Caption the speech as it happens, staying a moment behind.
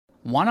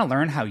Want to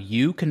learn how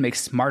you can make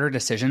smarter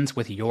decisions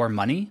with your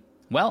money?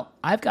 Well,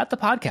 I've got the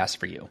podcast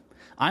for you.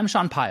 I'm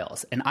Sean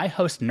Piles, and I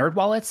host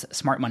NerdWallet's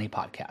Smart Money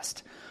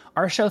Podcast.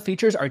 Our show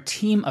features our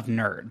team of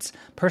nerds,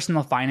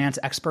 personal finance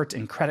experts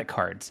in credit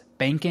cards,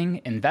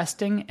 banking,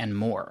 investing, and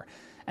more.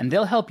 And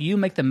they'll help you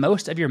make the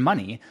most of your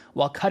money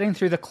while cutting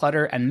through the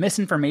clutter and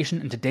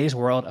misinformation in today's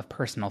world of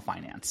personal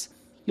finance.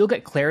 You'll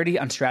get clarity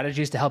on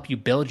strategies to help you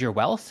build your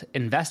wealth,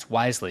 invest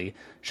wisely,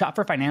 shop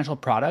for financial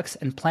products,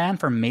 and plan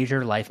for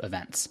major life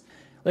events.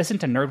 Listen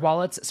to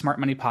NerdWallet's Smart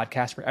Money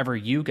Podcast wherever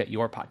you get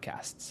your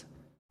podcasts.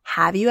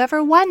 Have you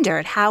ever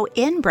wondered how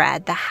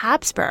inbred the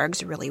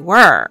Habsburgs really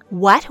were?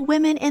 What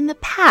women in the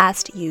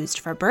past used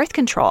for birth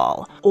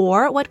control?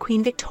 Or what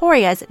Queen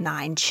Victoria's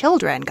 9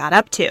 children got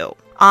up to?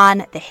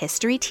 On the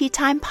History Tea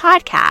Time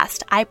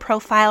podcast, I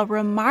profile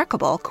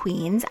remarkable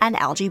queens and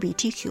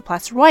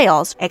LGBTQ+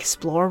 royals,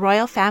 explore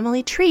royal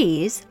family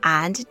trees,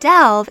 and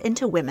delve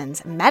into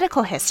women's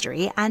medical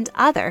history and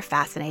other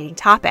fascinating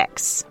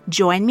topics.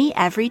 Join me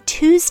every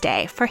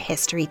Tuesday for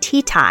History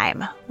Tea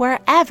Time,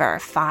 wherever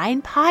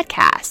fine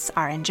podcasts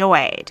are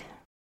enjoyed.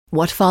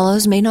 What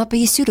follows may not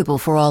be suitable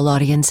for all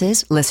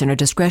audiences. Listener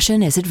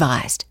discretion is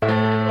advised.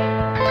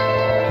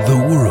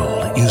 The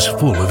world is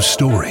full of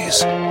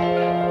stories.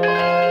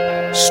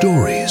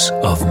 Stories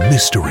of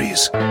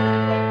mysteries,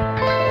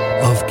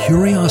 of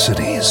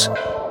curiosities,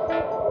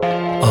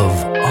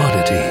 of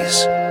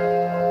oddities.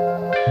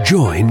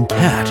 Join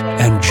Kat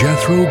and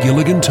Jethro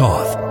Gilligan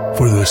Toth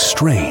for the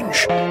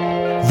strange,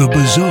 the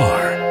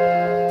bizarre,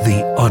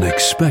 the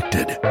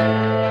unexpected,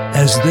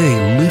 as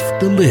they lift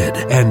the lid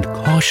and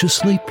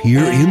cautiously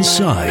peer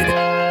inside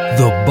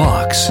the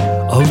box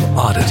of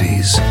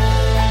oddities.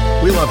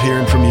 We love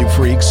hearing from you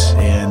freaks,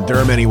 and there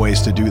are many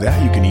ways to do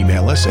that. You can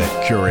email us at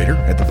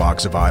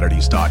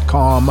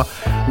curator@theboxofoddities.com.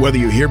 Whether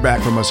you hear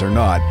back from us or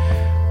not,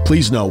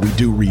 please know we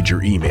do read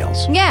your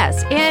emails.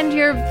 Yes, and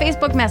your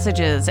Facebook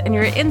messages and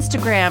your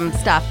Instagram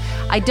stuff.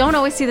 I don't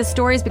always see the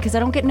stories because I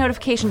don't get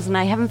notifications, and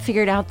I haven't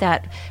figured out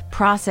that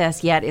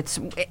process yet.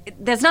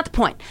 That's not the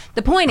point.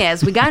 The point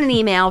is, we got an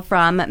email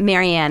from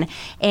Marianne,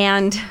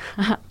 and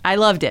I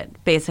loved it,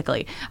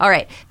 basically. All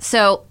right,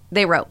 so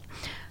they wrote,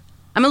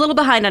 I'm a little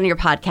behind on your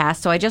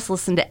podcast, so I just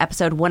listened to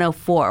episode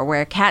 104,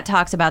 where Kat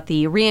talks about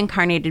the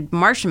reincarnated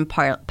Martian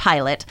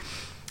pilot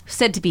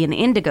said to be an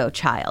indigo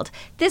child.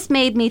 This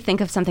made me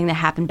think of something that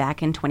happened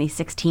back in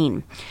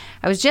 2016.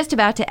 I was just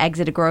about to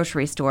exit a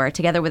grocery store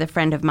together with a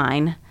friend of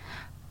mine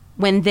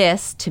when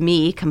this, to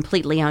me,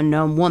 completely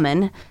unknown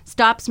woman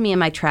stops me in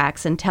my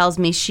tracks and tells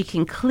me she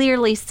can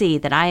clearly see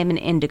that I am an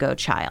indigo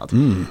child.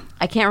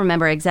 I can't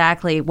remember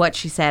exactly what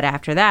she said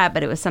after that,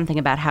 but it was something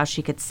about how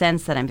she could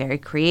sense that I'm very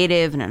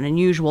creative and an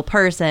unusual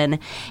person,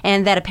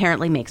 and that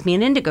apparently makes me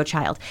an indigo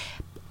child.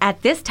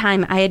 At this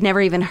time, I had never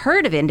even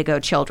heard of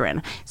indigo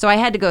children, so I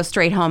had to go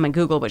straight home and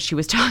Google what she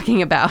was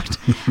talking about.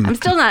 I'm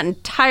still not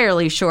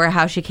entirely sure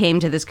how she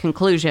came to this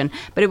conclusion,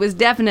 but it was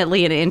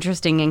definitely an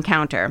interesting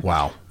encounter.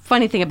 Wow.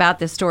 Funny thing about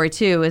this story,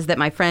 too, is that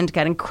my friend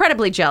got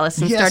incredibly jealous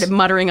and started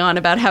muttering on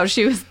about how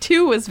she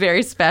was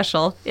very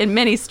special in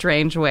many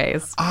strange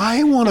ways.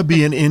 I want to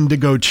be an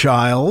indigo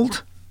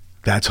child.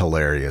 That's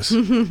hilarious.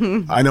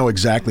 I know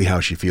exactly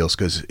how she feels,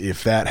 because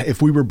if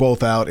we were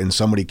both out and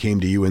somebody came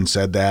to you and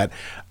said that,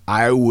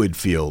 I would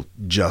feel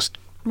just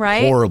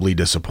horribly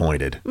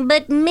disappointed.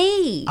 But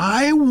me?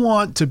 I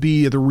want to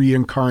be the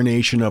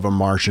reincarnation of a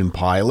Martian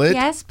pilot.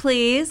 Yes,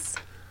 please.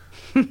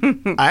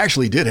 I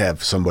actually did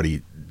have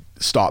somebody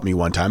stop me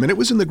one time, and it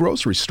was in the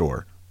grocery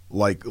store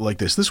like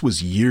this. This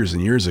was years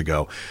and years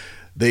ago.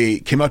 They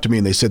came up to me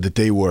and they said that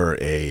they were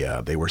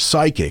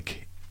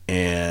psychic,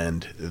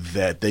 and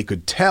that they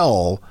could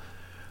tell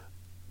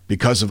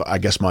because of, I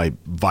guess, my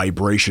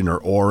vibration or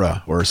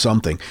aura or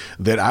something,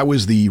 that I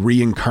was the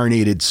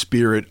reincarnated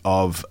spirit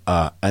of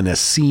an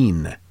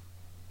Essene.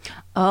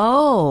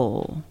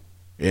 Oh.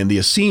 And the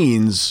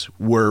Essenes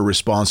were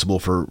responsible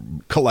for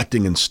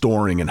collecting and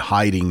storing and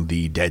hiding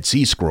the Dead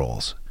Sea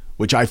Scrolls,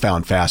 which I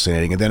found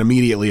fascinating. And then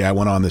immediately I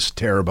went on this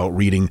tear about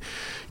reading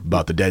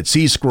about the Dead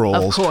Sea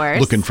Scrolls,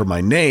 looking for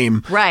my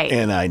name,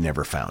 and I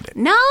never found it.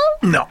 No?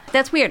 No.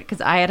 That's weird,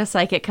 because I had a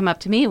psychic come up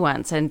to me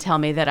once and tell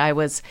me that I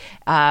was,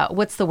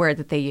 what's the word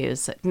that they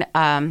use?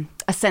 A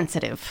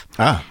sensitive.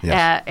 Ah,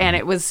 yes. And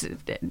it was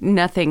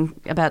nothing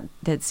about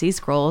Dead Sea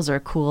Scrolls or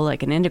cool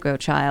like an indigo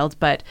child,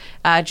 but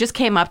just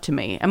came up to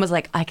me and was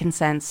like, I can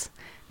sense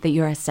that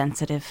you're a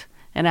sensitive.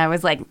 And I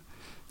was like,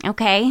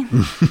 okay.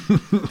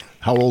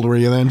 How old were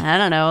you then? I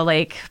don't know,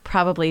 like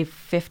probably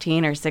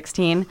 15 or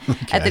 16.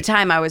 Okay. At the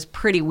time, I was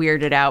pretty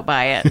weirded out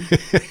by it.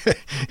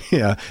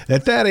 Yeah.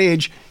 At that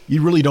age,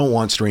 you really don't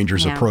want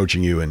strangers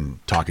approaching you and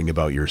talking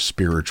about your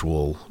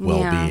spiritual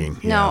well-being.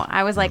 Yeah. No,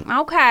 I was like,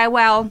 okay,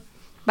 well,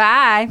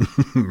 bye.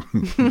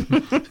 And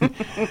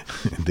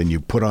then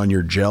you put on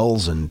your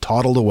gels and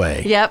toddled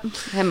away. Yep.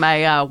 And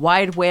my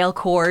wide whale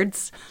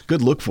cords.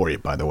 Good look for you,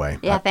 by the way.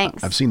 Yeah,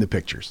 thanks. I've seen the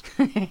pictures.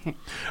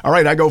 All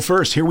right, I go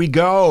first. Here we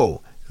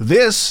go.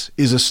 This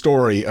is a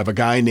story of a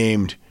guy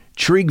named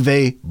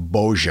Trygve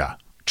Boja.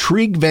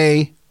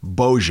 Trygve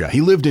Boja.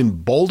 He lived in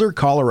Boulder,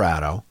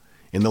 Colorado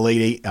in the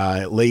late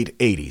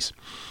 80s.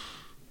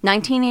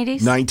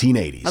 1980s?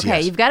 1980s, Okay,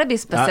 yes. you've got to be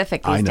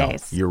specific these I know,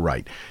 days. you're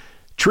right.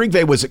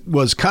 Trygve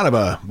was kind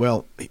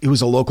of he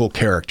was a local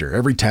character.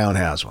 Every town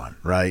has one,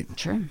 right?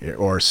 Sure.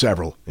 Or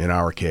several in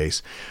our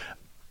case.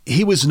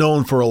 He was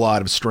known for a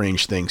lot of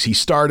strange things. He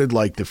started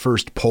like the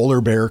first polar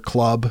bear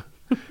club,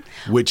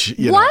 which,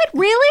 What?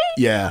 Really?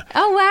 Yeah.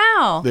 Oh,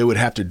 wow. They would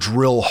have to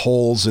drill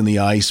holes in the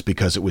ice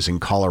because it was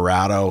in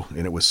Colorado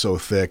and it was so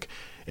thick.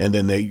 And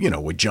then they,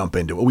 would jump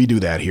into it. We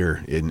do that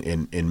here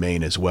in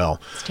Maine as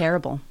well. It's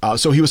terrible.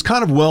 So he was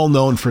kind of well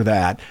known for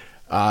that.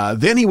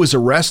 Then he was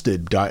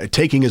arrested,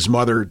 taking his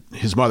mother,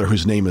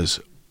 whose name is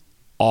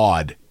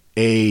Aud,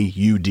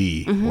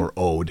 A-U-D, or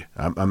Ode.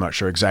 I'm not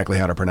sure exactly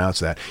how to pronounce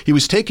that. He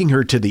was taking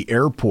her to the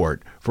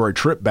airport for a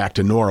trip back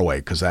to Norway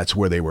because that's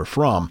where they were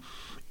from.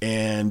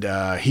 And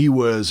he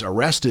was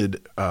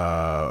arrested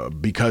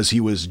because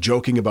he was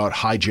joking about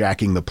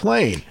hijacking the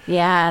plane.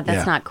 Yeah,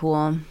 that's not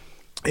cool.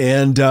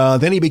 And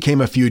then he became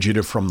a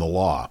fugitive from the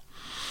law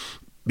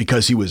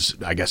because he was,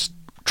 I guess,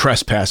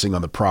 trespassing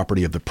on the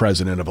property of the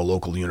president of a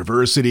local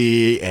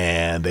university.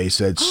 And they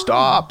said,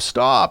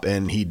 stop.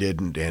 And he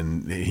didn't.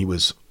 And he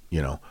was,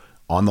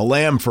 on the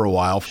lam for a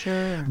while.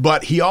 Sure.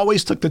 But he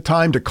always took the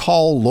time to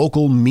call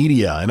local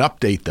media and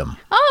update them.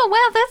 Oh,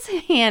 well,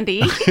 that's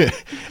handy.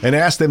 And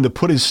ask them to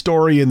put his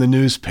story in the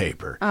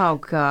newspaper. Oh,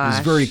 gosh. He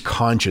was very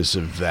conscious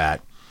of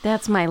that.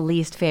 That's my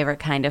least favorite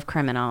kind of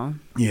criminal.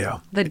 Yeah.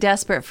 The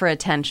desperate for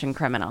attention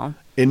criminal.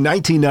 In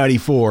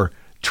 1994,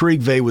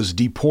 Trygve was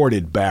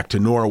deported back to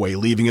Norway,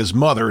 leaving his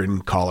mother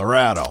in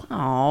Colorado.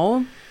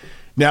 Oh.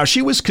 Now,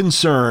 she was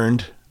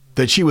concerned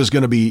that she was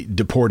going to be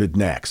deported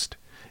next.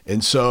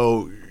 And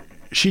so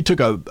she took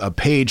a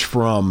page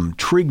from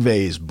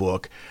Trygve's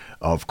book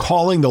of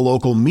calling the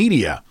local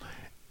media.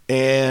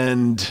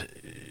 And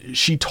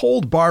she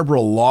told Barbara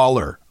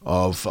Lawler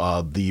of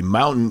the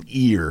Mountain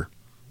Ear,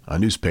 a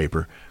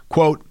newspaper,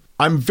 quote,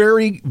 "I'm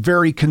very,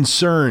 very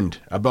concerned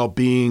about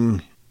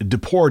being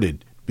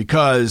deported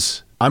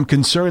because I'm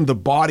concerned the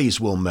bodies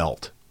will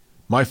melt.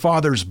 My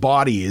father's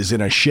body is in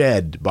a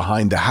shed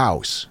behind the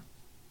house."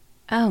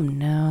 Oh,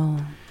 no.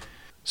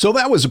 So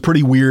that was a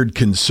pretty weird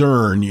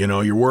concern.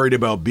 You're worried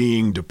about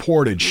being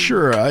deported.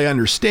 Sure, I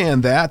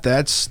understand that.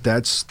 That's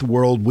the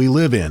world we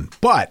live in.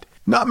 But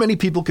not many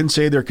people can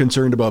say they're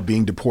concerned about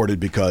being deported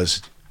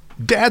because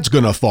Dad's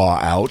going to thaw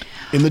out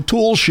in the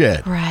tool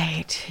shed.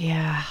 Right,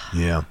 yeah.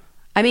 Yeah.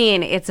 I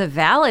mean, it's a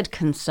valid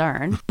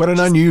concern. But an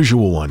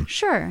unusual one.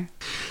 Sure.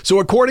 So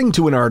according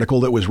to an article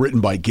that was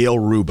written by Gail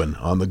Rubin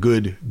on the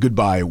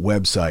Goodbye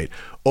website,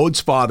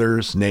 Ode's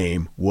father's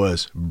name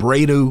was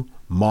Bredo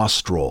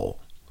Mostrol.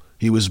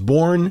 He was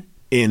born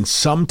in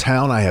some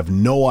town I have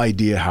no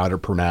idea how to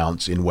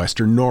pronounce in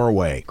western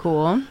Norway.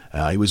 Cool.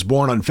 He was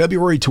born on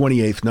February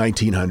 28th,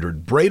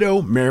 1900.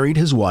 Bredo married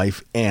his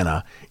wife,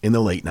 Anna, in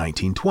the late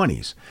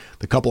 1920s.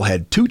 The couple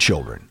had 2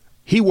 children.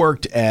 He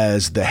worked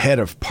as the head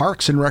of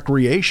Parks and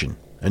Recreation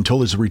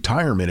until his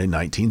retirement in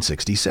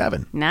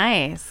 1967.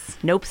 Nice.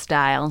 Nope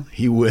style.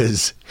 He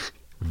was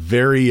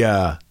very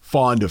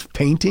fond of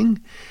painting.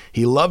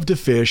 He loved to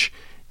fish.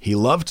 He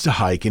loved to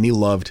hike, and he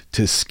loved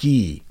to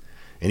ski.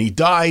 And he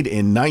died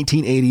in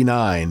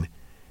 1989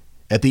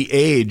 at the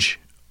age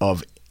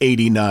of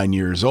 89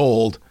 years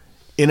old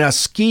in a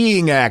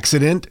skiing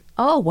accident.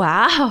 Oh,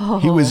 wow.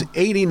 He was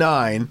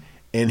 89,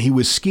 and he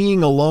was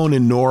skiing alone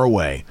in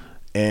Norway.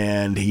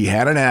 And he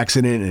had an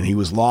accident, and he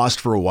was lost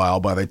for a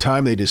while. By the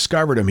time they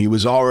discovered him, he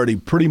was already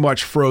pretty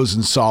much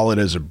frozen solid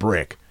as a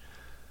brick.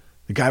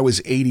 The guy was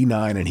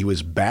 89, and he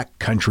was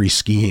backcountry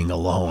skiing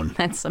alone.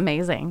 That's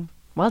amazing.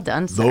 Well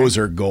done, sir. Those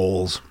are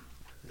goals.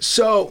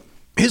 So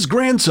his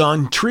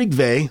grandson,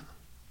 Trygve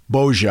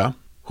Boja,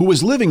 who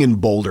was living in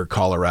Boulder,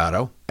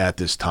 Colorado at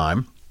this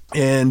time,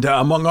 and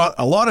among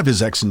a lot of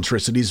his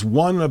eccentricities,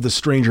 one of the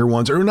stranger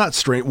ones, or not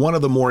strange, one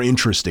of the more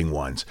interesting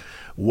ones,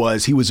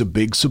 was he was a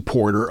big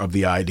supporter of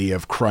the idea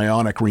of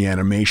cryonic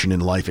reanimation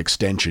and life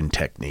extension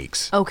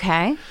techniques.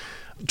 Okay.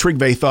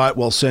 Trygve thought,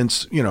 well,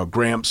 since,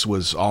 Gramps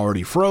was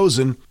already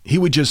frozen, he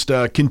would just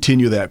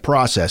continue that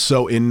process.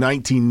 So in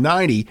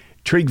 1990,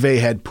 Trygve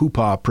had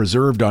Pupa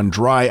preserved on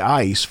dry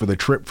ice for the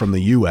trip from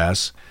the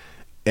U.S.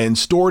 and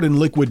stored in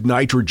liquid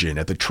nitrogen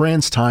at the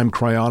TransTime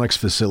Cryonics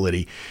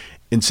facility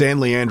in San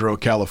Leandro,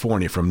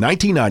 California from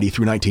 1990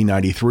 through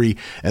 1993.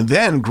 And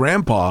then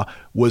Grandpa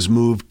was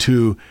moved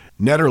to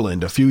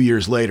Nederland a few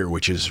years later,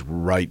 which is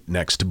right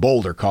next to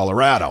Boulder,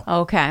 Colorado.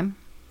 Okay.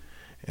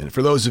 And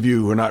for those of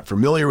you who are not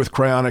familiar with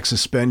cryonic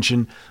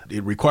suspension,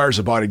 it requires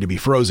a body to be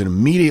frozen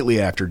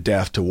immediately after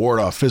death to ward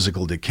off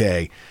physical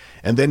decay,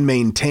 and then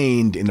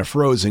maintained in a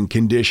frozen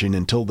condition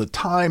until the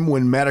time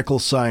when medical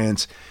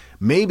science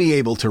may be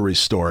able to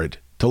restore it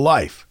to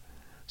life.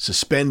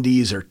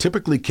 Suspendees are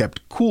typically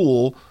kept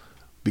cool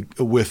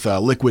with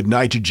liquid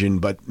nitrogen,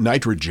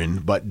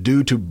 but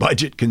due to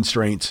budget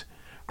constraints,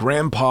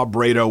 Grandpa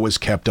Bredo was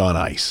kept on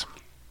ice.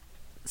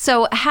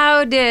 So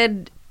how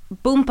did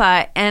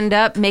Boompa end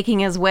up making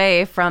his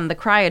way from the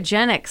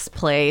cryogenics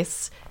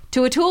place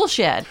to a tool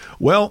shed?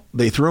 Well,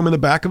 they threw him in the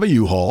back of a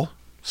U-Haul,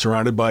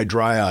 surrounded by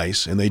dry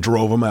ice, and they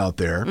drove him out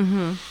there.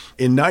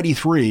 In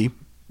 93,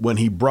 when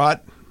he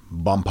brought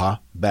Bumpa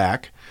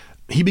back,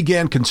 he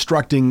began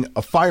constructing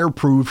a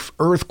fireproof,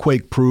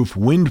 earthquake-proof,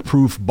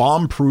 wind-proof,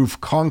 bomb-proof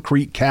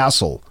concrete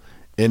castle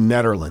in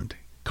Nederland,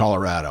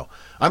 Colorado,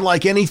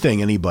 unlike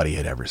anything anybody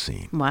had ever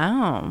seen.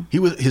 Wow.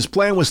 His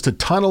plan was to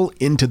tunnel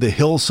into the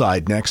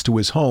hillside next to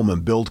his home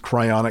and build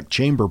cryonic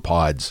chamber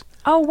pods.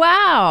 Oh,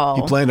 wow.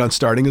 He planned on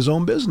starting his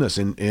own business,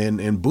 and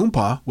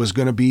Boompa was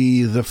going to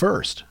be the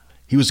first.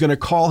 He was going to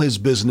call his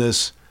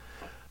business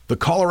the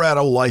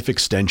Colorado Life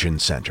Extension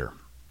Center.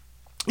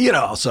 You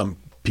know, some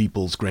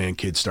people's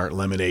grandkids start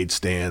lemonade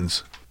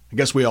stands. I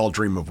guess we all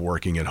dream of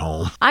working at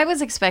home. I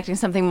was expecting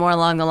something more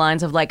along the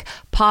lines of like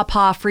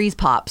Paw Freeze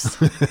Pops.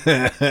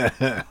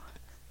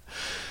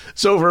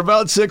 So for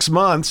about 6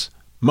 months,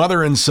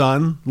 mother and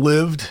son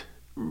lived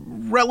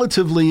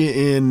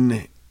relatively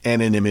in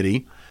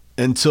anonymity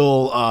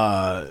until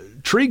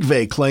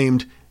Trygve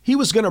claimed he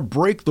was going to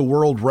break the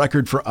world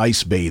record for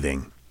ice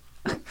bathing.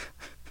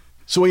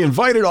 So he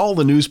invited all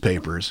the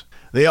newspapers.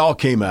 They all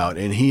came out,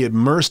 and he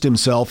immersed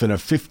himself in a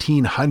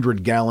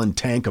 1,500-gallon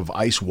tank of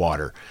ice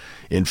water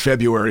in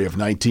February of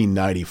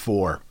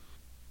 1994.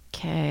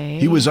 Okay.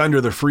 He was under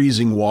the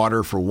freezing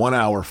water for 1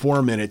 hour,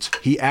 4 minutes.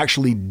 He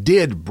actually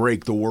did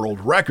break the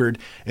world record,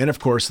 and of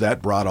course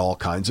that brought all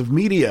kinds of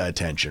media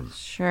attention.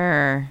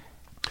 Sure.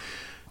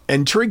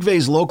 And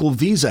Trygve's local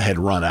visa had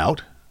run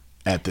out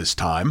at this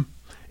time,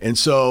 and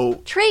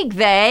so...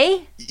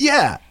 Trygve?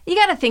 Yeah. You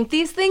got to think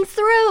these things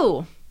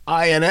through.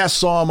 INS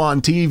saw him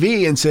on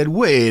TV and said,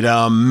 wait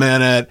a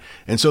minute.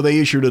 And so they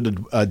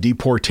issued a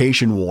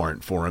deportation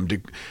warrant for him,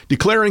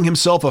 declaring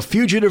himself a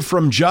fugitive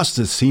from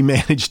justice. He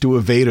managed to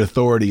evade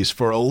authorities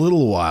for a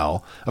little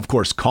while, of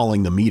course,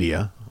 calling the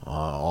media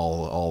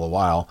all the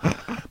while.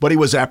 But he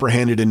was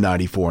apprehended in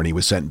 94 and he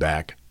was sent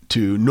back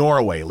to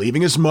Norway,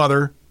 leaving his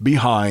mother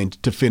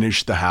behind to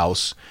finish the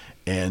house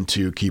and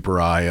to keep her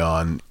eye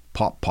on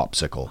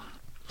Popsicle.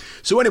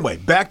 So anyway,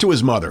 back to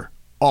his mother,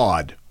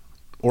 Ode.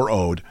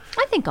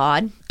 I think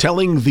odd.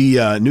 Telling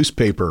the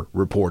newspaper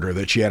reporter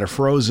that she had a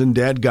frozen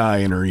dead guy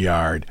in her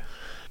yard.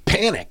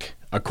 Panic,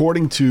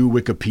 according to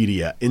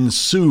Wikipedia,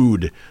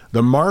 ensued.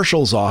 The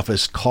marshal's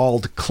office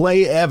called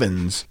Clay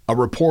Evans, a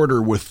reporter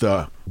with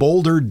the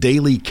Boulder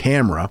Daily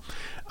Camera,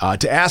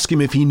 to ask him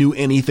if he knew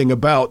anything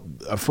about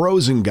a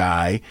frozen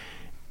guy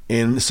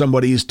in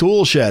somebody's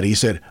tool shed. He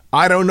said,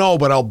 I don't know,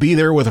 but I'll be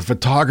there with a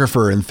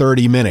photographer in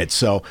 30 minutes.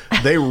 So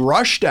they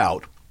rushed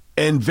out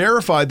and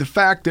verified the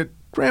fact that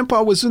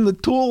Grandpa was in the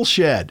tool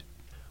shed.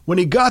 When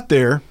he got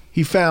there,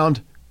 he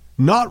found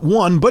not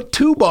one, but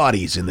 2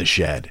 bodies in the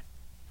shed.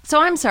 So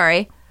I'm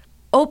sorry.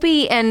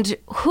 Opie and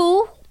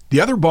who?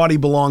 The other body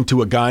belonged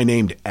to a guy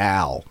named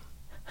Al.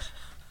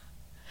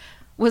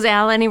 Was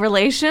Al any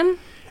relation?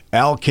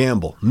 Al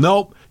Campbell.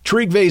 Nope.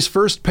 Trygve's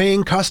first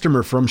paying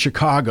customer from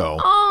Chicago.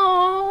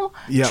 Oh,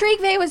 Yeah.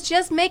 Trygve was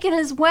just making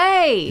his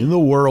way. In the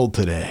world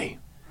today,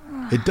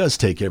 it does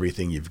take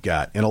everything you've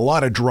got and a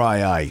lot of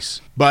dry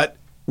ice. But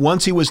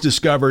once he was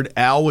discovered,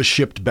 Al was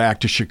shipped back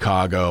to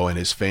Chicago and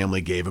his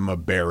family gave him a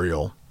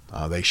burial.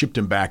 They shipped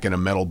him back in a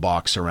metal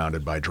box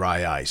surrounded by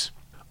dry ice.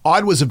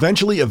 Ode was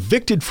eventually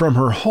evicted from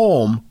her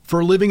home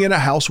for living in a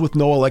house with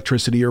no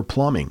electricity or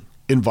plumbing,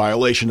 in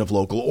violation of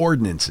local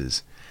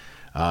ordinances.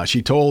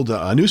 She told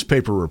a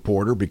newspaper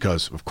reporter,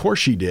 because of course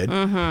she did,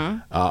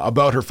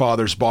 about her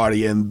father's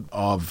body and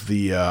of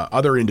the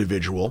other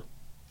individual.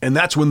 And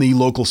that's when the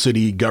local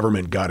city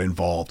government got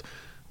involved.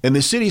 And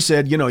the city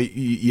said, you know,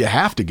 you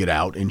have to get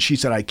out. And she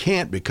said, I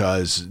can't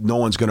because no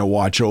one's going to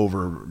watch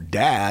over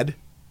Dad.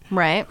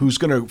 Right. Who's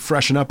going to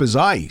freshen up his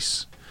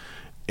ice.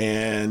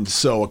 And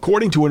so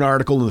according to an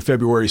article in the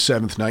February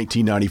 7th,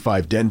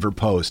 1995 Denver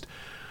Post,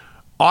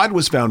 Ode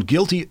was found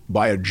guilty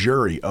by a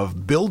jury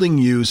of building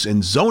use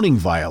and zoning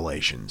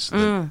violations.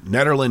 The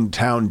Nederland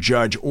town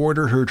judge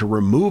ordered her to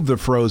remove the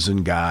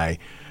frozen guy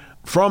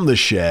from the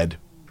shed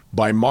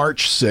by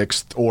March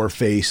 6th or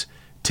face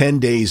 10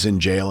 days in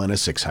jail and a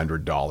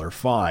 $600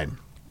 fine.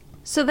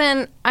 So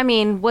then, I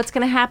mean, what's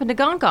going to happen to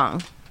Gong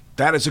Gong?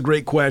 That is a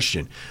great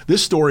question.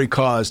 This story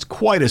caused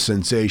quite a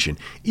sensation,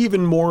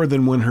 even more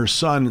than when her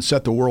son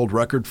set the world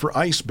record for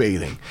ice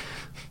bathing.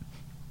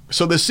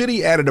 So the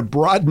city added a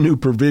broad new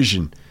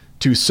provision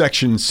to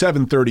Section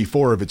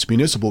 734 of its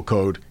municipal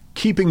code,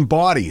 keeping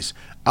bodies,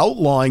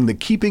 outlawing the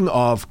keeping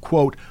of,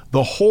 quote,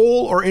 the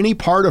whole or any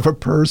part of a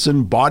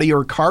person, body,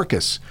 or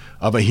carcass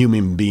of a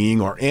human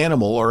being or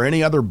animal or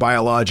any other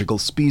biological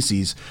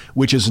species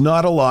which is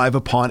not alive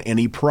upon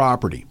any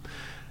property.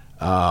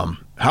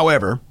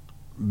 However,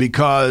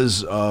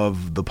 because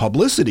of the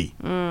publicity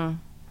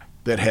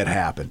that had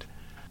happened,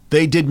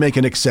 they did make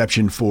an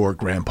exception for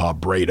Grandpa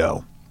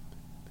Brado.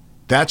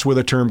 That's where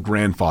the term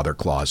grandfather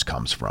clause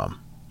comes from.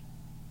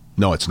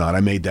 No, it's not.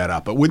 I made that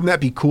up. But wouldn't that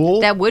be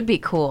cool? That would be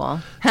cool.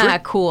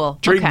 Cool.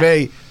 Trygve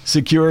Okay.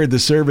 secured the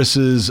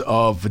services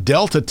of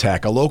Delta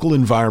Tech, a local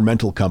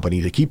environmental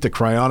company, to keep the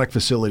cryonic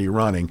facility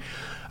running.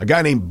 A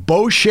guy named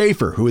Bo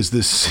Schaefer, who is the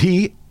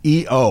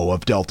CEO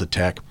of Delta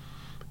Tech,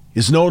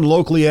 is known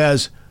locally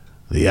as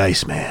the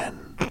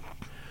Iceman.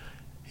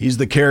 He's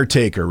the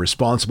caretaker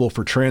responsible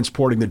for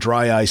transporting the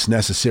dry ice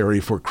necessary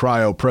for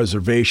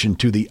cryopreservation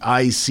to the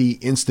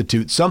IC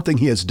Institute, something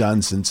he has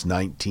done since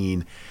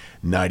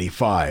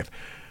 1995.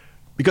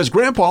 Because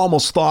Grandpa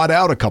almost thawed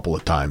out a couple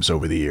of times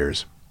over the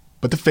years.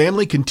 But the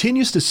family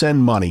continues to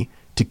send money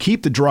to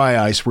keep the dry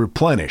ice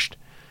replenished.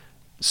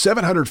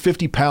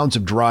 750 pounds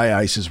of dry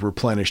ice is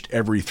replenished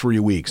every 3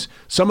 weeks.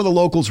 Some of the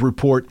locals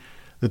report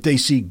that they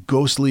see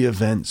ghostly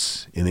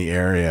events in the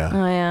area.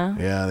 Oh, yeah?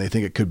 Yeah, they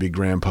think it could be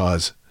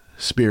Grandpa's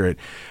spirit.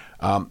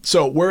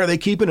 So where are they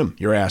keeping him?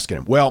 You're asking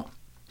him. Well,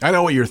 I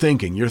know what you're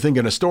thinking. You're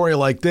thinking a story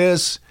like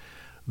this.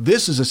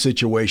 This is a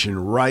situation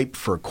ripe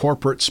for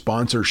corporate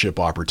sponsorship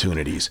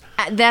opportunities.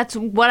 That's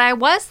what I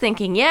was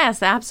thinking.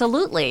 Yes,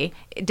 absolutely.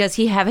 Does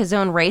he have his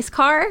own race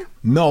car?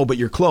 No, but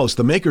you're close.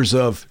 The makers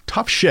of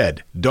Tough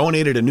Shed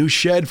donated a new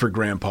shed for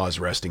Grandpa's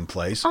resting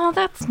place. Oh,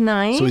 that's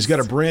nice. So he's got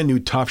a brand new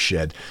Tough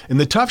Shed. And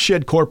the Tough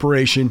Shed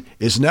Corporation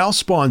is now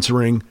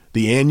sponsoring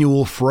the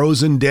annual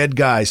Frozen Dead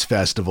Guys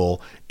Festival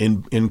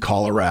in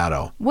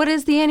Colorado. What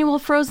is the annual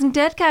Frozen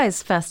Dead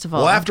Guys Festival?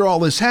 Well, after all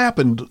this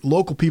happened,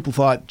 local people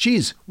thought,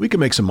 geez, we can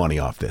make some money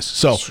off this.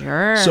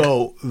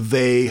 So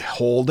they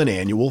hold an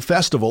annual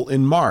festival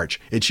in March.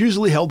 It's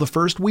usually held the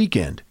first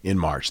weekend in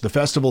March. The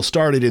festival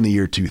started in the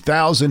year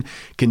 2000,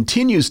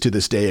 continues to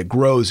this day. It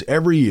grows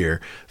every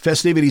year.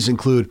 Festivities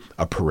include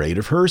a parade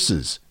of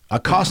hearses, a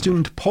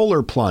costumed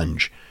polar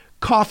plunge,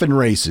 coffin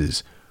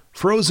races,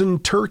 frozen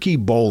turkey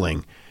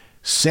bowling,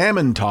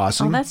 salmon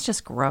tossing. Oh, that's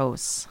just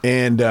gross.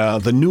 And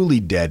the Newly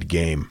Dead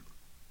game.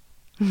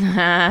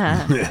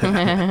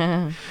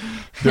 There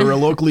are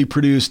locally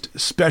produced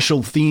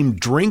special themed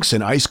drinks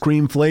and ice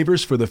cream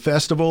flavors for the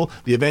festival.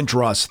 The event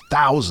draws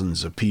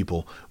thousands of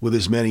people, with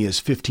as many as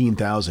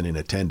 15,000 in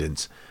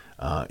attendance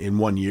in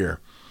 1 year.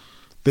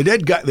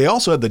 They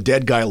also had the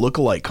Dead Guy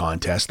Lookalike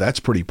contest. That's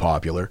pretty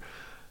popular.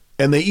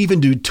 And they even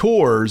do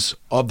tours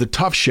of the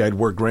Tough Shed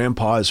where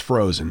Grandpa is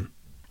frozen.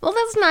 Well,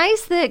 that's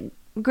nice that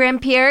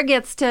Grandpierre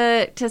gets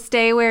to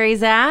stay where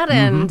he's at,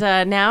 and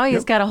now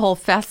he's got a whole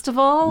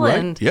festival. Right.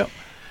 And Yep.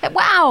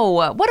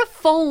 Wow, what a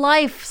full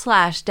life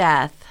 /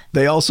 death.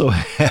 They also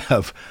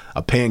have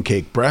a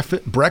pancake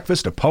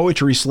breakfast, a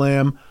poetry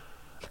slam,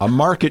 a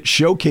market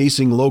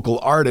showcasing local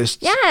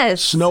artists,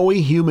 Yes.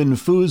 snowy human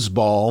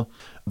foosball.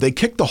 They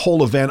kicked the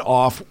whole event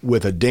off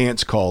with a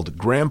dance called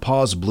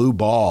Grandpa's Blue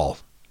Ball.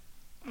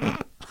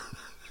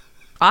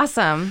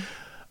 Awesome.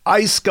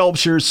 Ice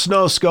sculptures,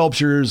 snow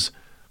sculptures,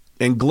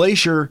 and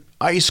glacier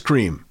ice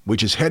cream,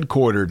 which is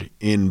headquartered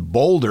in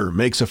Boulder,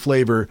 makes a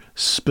flavor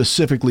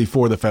specifically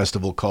for the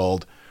festival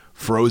called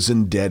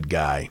Frozen Dead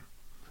Guy.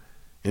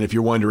 And if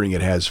you're wondering,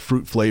 it has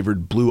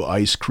fruit-flavored blue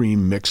ice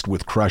cream mixed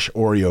with crushed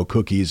Oreo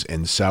cookies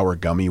and sour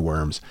gummy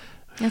worms.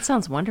 That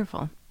sounds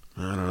wonderful.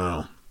 I don't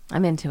know.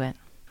 I'm into it.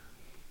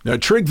 Now,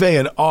 Trygve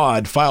and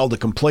Odd filed a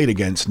complaint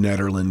against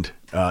Nederland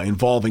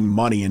involving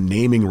money and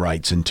naming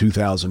rights in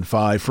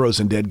 2005.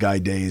 Frozen Dead Guy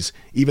Days,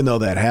 even though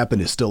that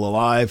happened, is still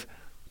alive.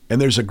 And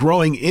there's a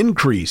growing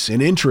increase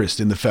in interest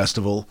in the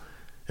festival,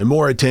 and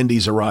more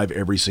attendees arrive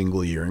every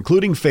single year,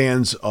 including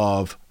fans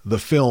of the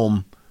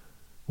film,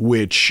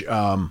 which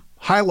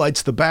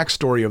highlights the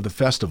backstory of the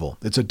festival.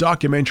 It's a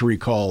documentary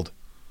called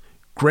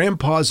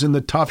Grandpa's in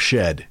the Tough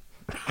Shed.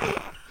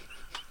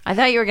 I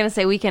thought you were going to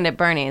say Weekend at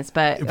Bernie's,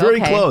 but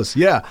Very okay. close,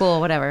 yeah. Cool,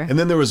 whatever. And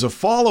then there was a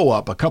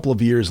follow-up a couple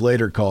of years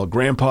later called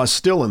Grandpa's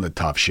Still in the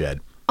Tough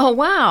Shed. Oh,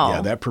 wow.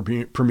 Yeah, that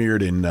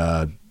premiered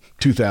in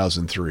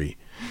 2003.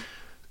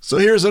 So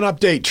here's an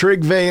update.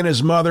 Trygve and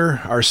his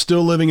mother are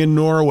still living in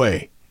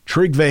Norway.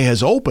 Trygve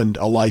has opened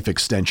a life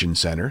extension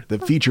center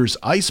that features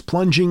ice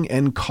plunging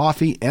and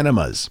coffee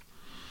enemas.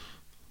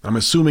 I'm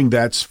assuming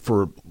that's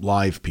for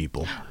live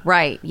people.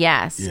 Right,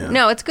 yes. Yeah.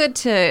 No, it's good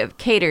to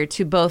cater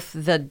to both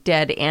the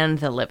dead and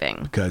the living.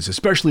 Because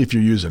especially if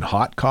you're using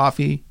hot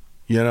coffee,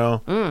 you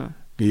know,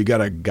 you got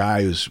a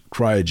guy who's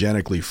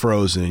cryogenically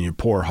frozen and you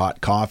pour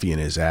hot coffee in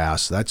his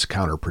ass. That's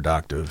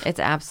counterproductive. It's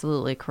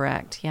absolutely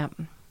correct, yep.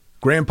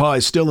 Grandpa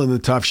is still in the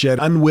Tough Shed,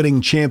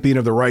 unwitting champion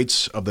of the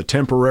rights of the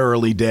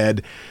temporarily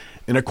dead.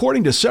 And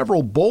according to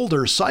several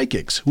Boulder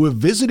psychics who have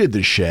visited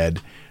the shed,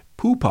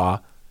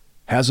 Poopa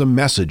has a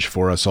message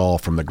for us all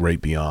from the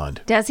great beyond.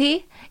 Does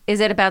he?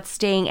 Is it about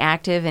staying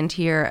active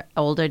into your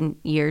olden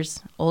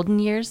years? Olden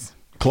years?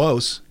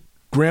 Close.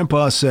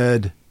 Grandpa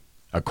said,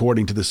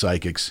 according to the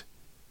psychics,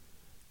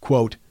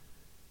 quote,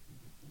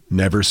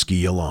 never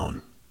ski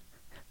alone.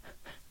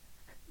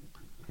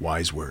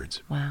 Wise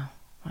words. Wow.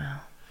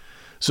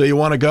 So you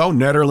want to go?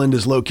 Nederland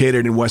is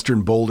located in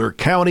western Boulder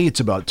County. It's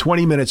about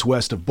 20 minutes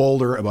west of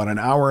Boulder, about an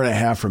hour and a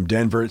half from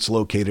Denver. It's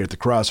located at the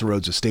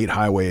crossroads of State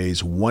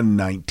Highways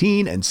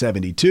 119 and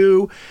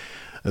 72.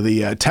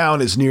 The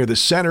town is near the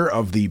center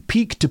of the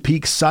Peak to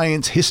Peak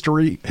Science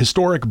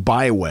Historic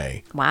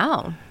Byway.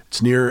 Wow.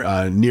 It's near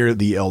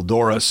the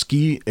Eldora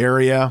ski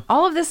area.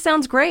 All of this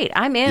sounds great.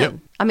 I'm in. Yep.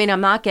 I mean,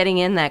 I'm not getting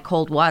in that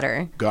cold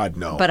water. God,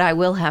 no. But I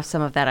will have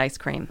some of that ice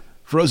cream.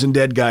 Frozen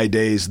Dead Guy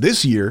Days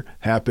this year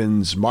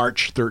happens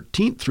March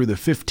 13th through the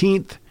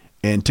 15th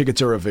And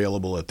tickets are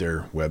available at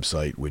their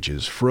website, which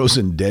is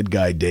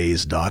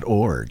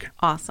frozendeadguydays.org.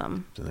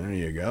 Awesome. So there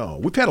you go.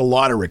 We've had a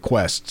lot of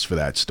requests for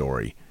that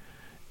story.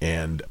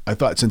 And I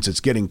thought since it's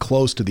getting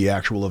close to the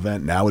actual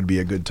event, now would be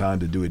a good time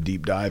to do a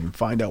deep dive and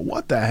find out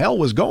what the hell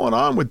was going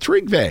on with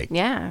Tryggve.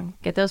 Yeah,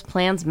 get those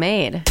plans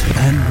made.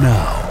 And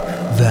now,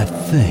 that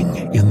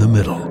thing in the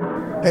middle.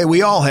 Hey,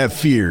 we all have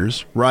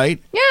fears, right?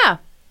 Yeah.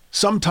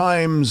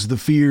 Sometimes the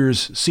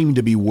fears seem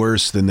to be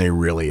worse than they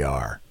really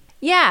are.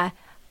 Yeah.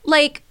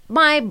 Like,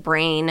 my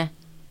brain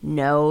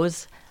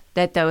knows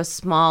that those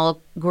small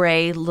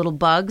gray little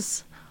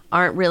bugs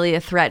aren't really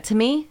a threat to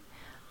me.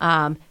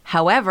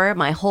 However,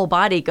 my whole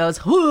body goes,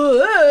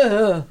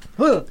 You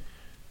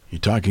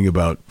talking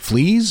about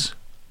fleas?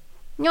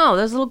 No,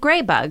 those little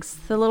gray bugs.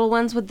 The little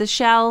ones with the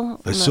shell.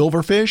 The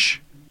silverfish?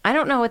 I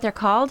don't know what they're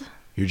called.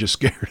 You're just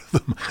scared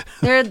of them.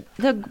 They're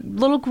the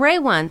little gray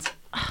ones.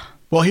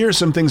 Well, here are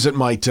some things that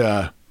might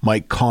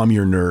calm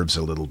your nerves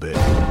a little bit.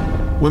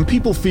 When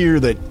people fear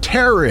that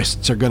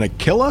terrorists are going to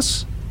kill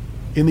us,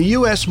 in the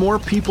U.S., more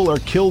people are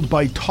killed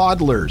by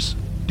toddlers.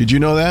 Did you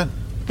know that?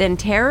 Then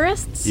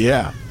terrorists?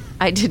 Yeah.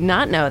 I did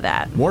not know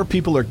that. More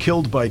people are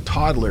killed by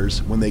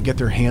toddlers when they get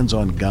their hands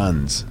on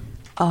guns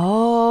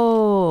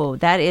Oh,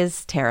 that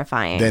is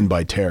terrifying. than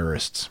by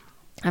terrorists.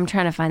 I'm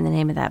trying to find the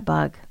name of that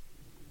bug.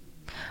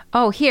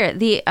 Oh, here.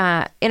 The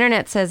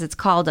internet says it's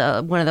called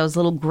one of those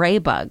little gray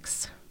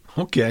bugs.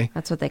 Okay.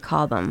 That's what they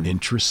call them.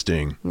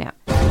 Interesting. Yeah.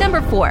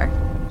 Number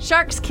 4.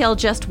 Sharks kill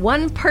just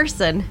one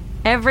person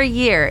every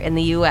year in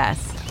the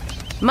U.S.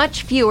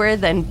 Much fewer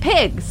than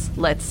pigs,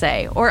 let's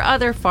say, or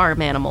other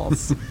farm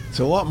animals. It's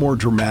a lot more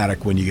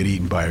dramatic when you get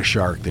eaten by a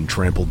shark than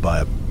trampled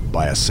by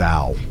a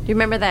sow. Do you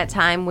remember that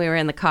time we were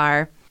in the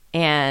car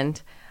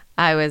and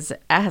I was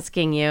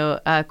asking you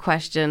a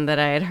question that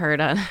I had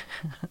heard on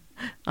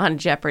on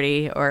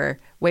Jeopardy or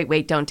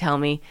Wait, Don't Tell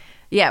Me?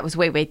 Yeah, it was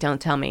Wait,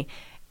 Don't Tell Me.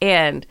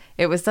 And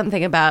it was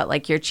something about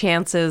like your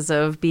chances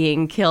of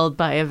being killed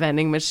by a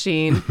vending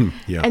machine.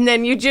 Yeah. And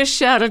then you just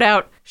shouted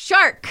out,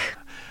 shark.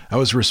 I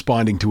was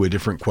responding to a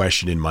different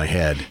question in my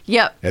head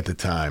Yep. at the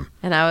time.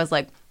 And I was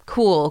like,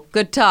 cool,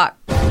 good talk.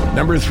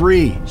 Number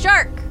 3.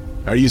 Shark.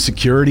 Are you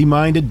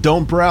security-minded?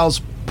 Don't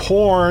browse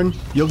porn.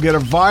 You'll get a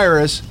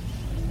virus.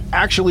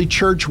 Actually,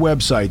 church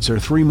websites are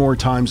 3 more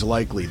times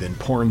likely than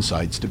porn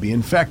sites to be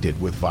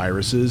infected with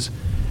viruses,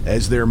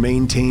 as they're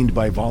maintained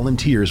by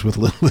volunteers with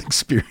little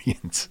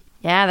experience.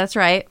 Yeah, that's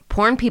right.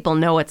 Porn people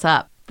know what's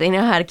up. They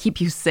know how to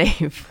keep you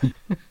safe.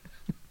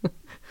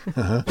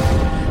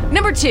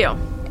 Number 2,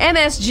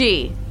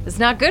 MSG is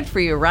not good for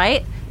you,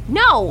 right?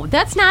 No,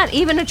 that's not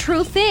even a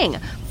true thing.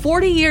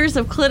 40 years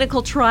of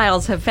clinical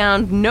trials have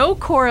found no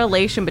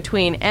correlation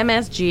between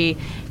MSG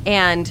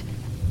and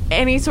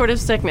any sort of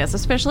sickness,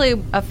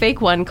 especially a fake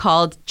one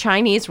called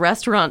Chinese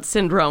restaurant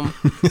syndrome.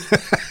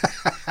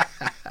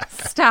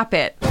 Stop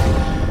it.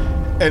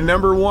 And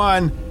number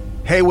 1,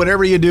 hey,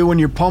 whatever you do when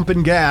you're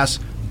pumping gas,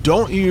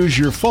 don't use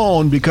your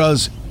phone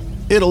because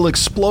it'll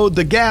explode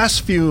the gas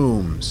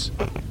fumes.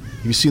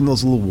 You seen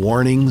those little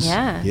warnings?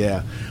 Yeah.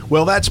 Yeah.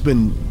 Well, that's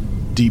been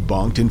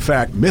debunked. In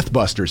fact,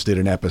 Mythbusters did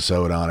an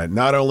episode on it.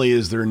 Not only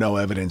is there no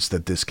evidence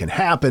that this can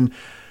happen,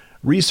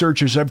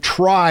 researchers have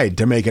tried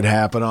to make it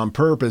happen on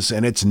purpose,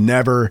 and it's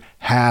never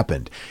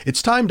happened.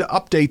 It's time to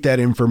update that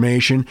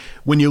information.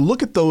 When you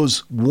look at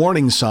those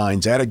warning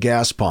signs at a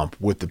gas pump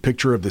with the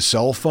picture of the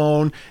cell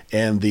phone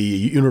and the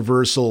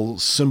universal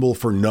symbol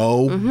for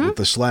no with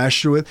the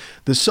slash through it,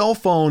 the cell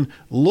phone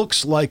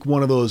looks like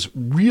one of those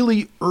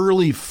really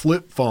early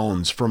flip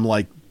phones from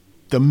like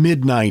the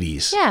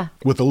mid-90s. Yeah.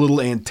 With a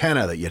little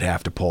antenna that you'd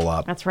have to pull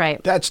up. That's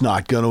right. That's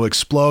not going to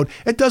explode.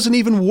 It doesn't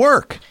even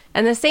work.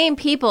 And the same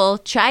people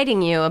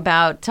chiding you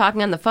about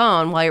talking on the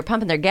phone while you're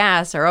pumping their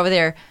gas are over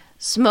there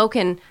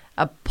smoking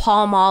a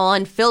Pall Mall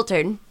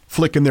unfiltered.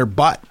 Flicking their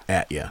butt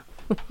at you.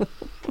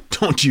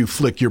 Don't you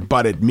flick your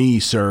butt at me,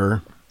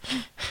 sir.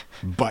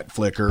 Butt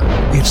flicker.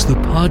 It's the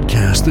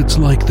podcast that's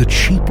like the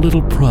cheap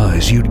little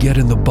prize you'd get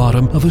in the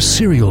bottom of a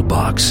cereal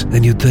box.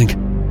 And you'd think,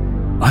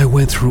 I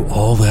went through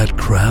all that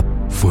crap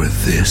for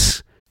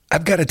this?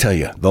 I've got to tell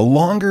you, the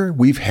longer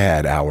we've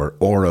had our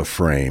Aura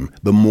frame,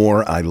 the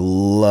more I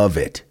love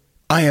it.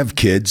 I have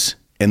kids,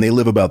 and they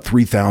live about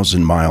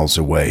 3,000 miles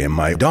away, and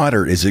my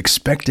daughter is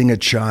expecting a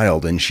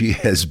child, and she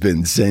has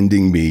been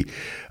sending me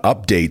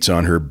updates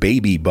on her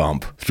baby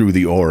bump through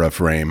the Aura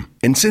frame.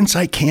 And since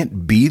I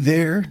can't be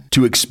there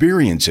to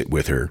experience it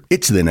with her,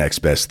 it's the next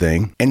best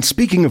thing. And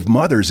speaking of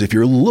mothers, if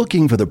you're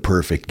looking for the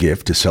perfect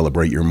gift to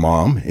celebrate your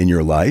mom in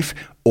your life,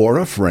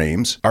 Aura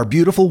frames are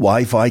beautiful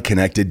Wi-Fi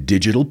connected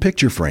digital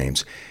picture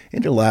frames.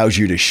 It allows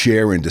you to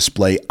share and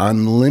display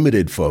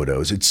unlimited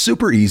photos. It's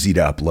super easy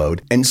to upload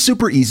and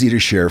super easy to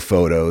share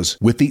photos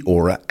with the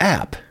Aura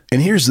app.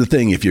 And here's the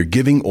thing, if you're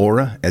giving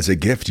Aura as a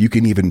gift, you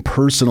can even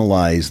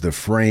personalize the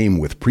frame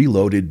with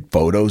preloaded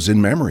photos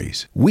and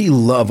memories. We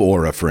love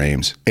Aura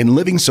frames, and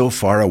living so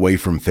far away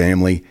from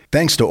family,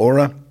 thanks to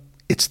Aura,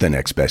 It's the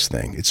next best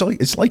thing.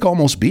 It's like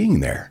almost being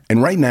there.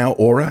 And right now,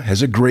 Aura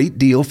has a great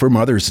deal for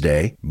Mother's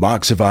Day.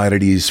 Box of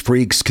Oddities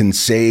freaks can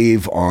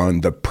save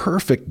on the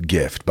perfect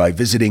gift by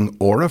visiting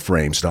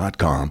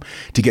auraframes.com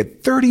to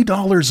get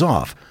 $30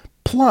 off,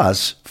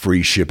 plus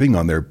free shipping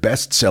on their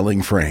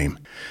best-selling frame.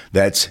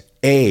 That's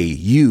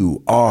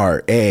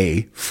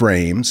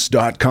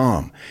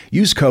AURAFrames.com.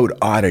 Use code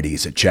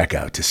oddities at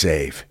checkout to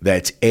save.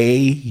 That's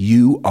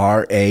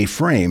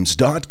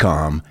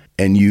AURAFrames.com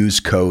and use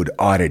code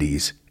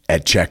oddities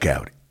at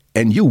checkout,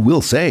 and you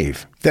will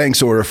save.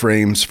 Thanks, Aura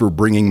Frames, for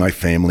bringing my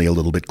family a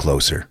little bit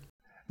closer.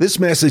 This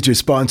message is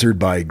sponsored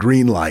by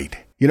Greenlight.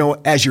 You know,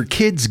 as your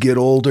kids get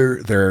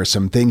older, there are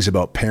some things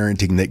about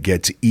parenting that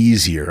gets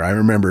easier. I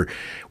remember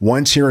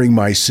once hearing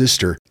my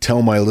sister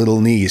tell my little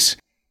niece,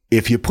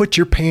 "If you put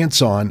your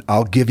pants on,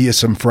 I'll give you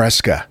some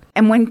Fresca."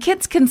 And when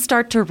kids can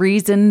start to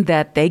reason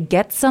that they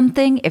get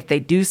something if they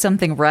do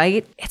something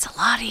right, it's a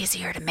lot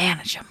easier to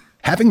manage them.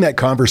 Having that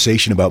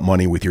conversation about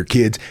money with your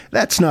kids,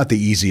 that's not the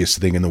easiest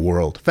thing in the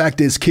world. Fact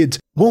is, kids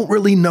won't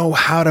really know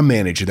how to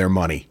manage their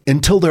money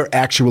until they're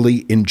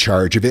actually in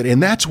charge of it,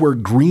 and that's where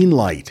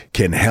Greenlight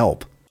can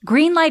help.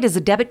 Greenlight is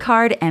a debit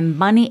card and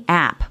money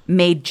app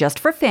made just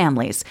for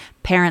families.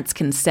 Parents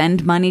can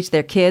send money to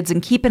their kids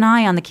and keep an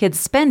eye on the kids'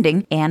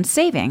 spending and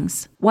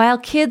savings, while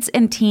kids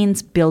and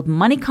teens build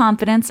money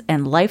confidence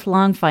and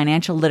lifelong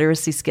financial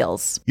literacy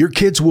skills. Your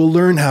kids will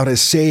learn how to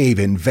save,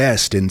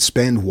 invest, and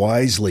spend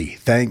wisely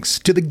thanks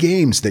to the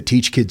games that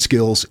teach kids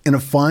skills in a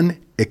fun,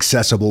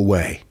 accessible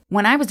way.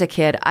 When I was a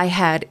kid, I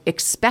had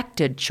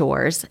expected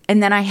chores,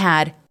 and then I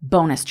had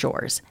bonus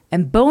chores.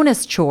 And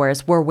bonus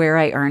chores were where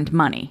I earned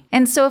money.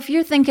 And so if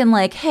you're thinking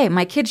like, hey,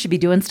 my kid should be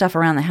doing stuff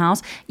around the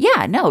house,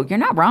 yeah, no, you're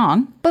not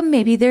wrong. But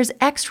maybe there's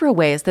extra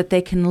ways that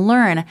they can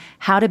learn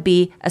how to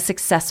be a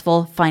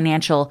successful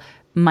financial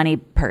money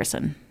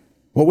person.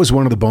 What was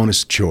one of the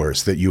bonus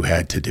chores that you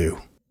had to do?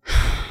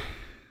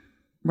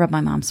 Rub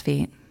my mom's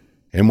feet.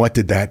 And what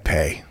did that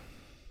pay?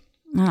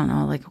 I don't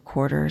know, like a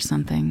quarter or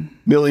something.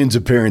 Millions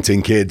of parents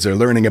and kids are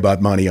learning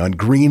about money on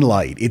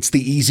Greenlight. It's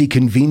the easy,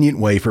 convenient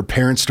way for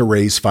parents to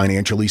raise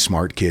financially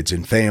smart kids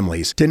and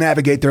families to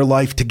navigate their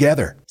life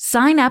together.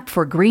 Sign up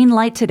for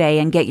Greenlight today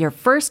and get your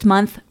first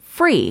month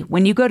free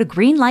when you go to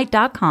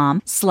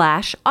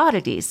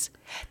greenlight.com/oddities.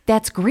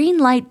 That's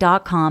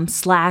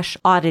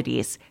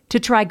greenlight.com/oddities to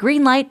try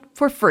Greenlight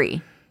for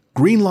free.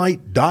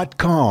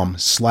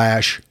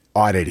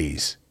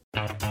 Greenlight.com/oddities.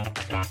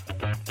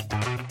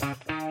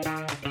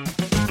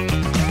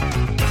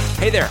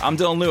 Hey there, I'm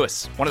Dylan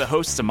Lewis, one of the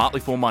hosts of Motley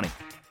Fool Money.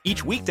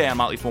 Each weekday on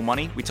Motley Fool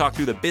Money, we talk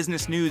through the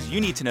business news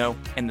you need to know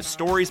and the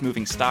stories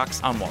moving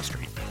stocks on Wall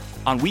Street.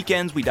 On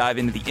weekends, we dive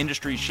into the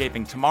industries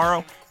shaping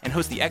tomorrow and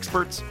host the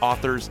experts,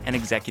 authors, and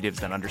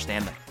executives that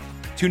understand them.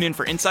 Tune in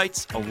for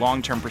insights, a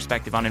long-term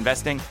perspective on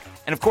investing,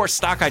 and of course,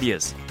 stock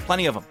ideas.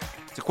 Plenty of them.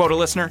 To quote a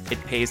listener,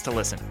 it pays to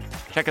listen.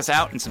 Check us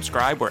out and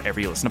subscribe wherever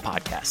you listen to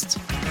podcasts.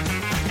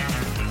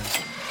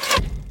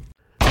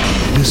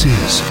 This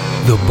is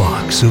the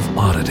Box of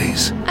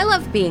Oddities. I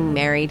love being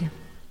married.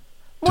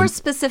 More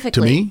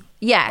specifically. To me?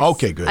 Yes.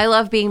 Okay, good. I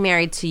love being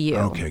married to you.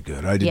 Okay,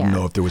 good. I didn't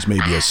know if there was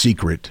maybe a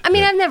secret. I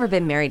mean, I've never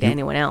been married to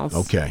anyone else.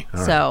 Okay,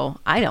 all right. So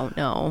I don't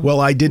know. Well,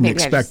 I didn't Maybe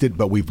expect it,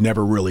 but we've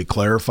never really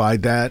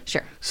clarified that.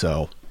 Sure.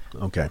 So,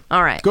 okay.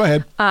 All right. Go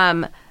ahead.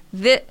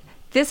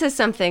 This is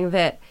something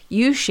that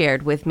you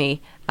shared with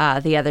me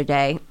the other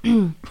day.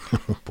 Oh,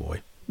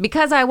 boy.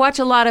 Because I watch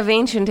a lot of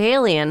Ancient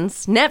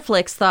Aliens,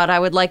 Netflix thought I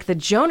would like the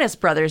Jonas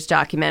Brothers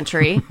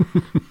documentary.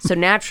 So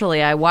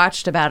naturally, I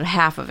watched about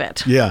half of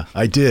it. Yeah,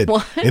 I did.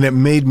 What? And it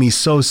made me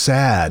so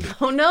sad.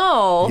 Oh,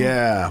 no.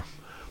 Yeah.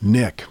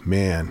 Nick,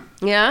 man.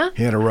 Yeah?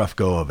 He had a rough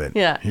go of it.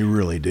 Yeah. He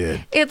really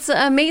did. It's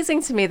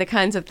amazing to me the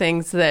kinds of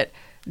things that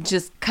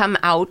just come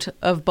out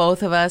of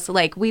both of us.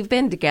 Like, we've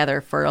been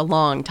together for a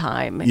long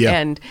time. Yeah.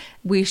 And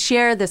we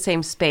share the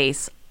same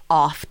space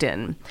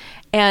often.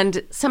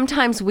 And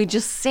sometimes we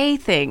just say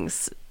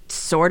things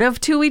sort of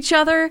to each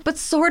other, but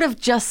sort of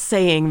just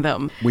saying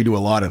them. We do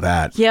a lot of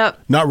that. Yep.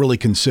 Not really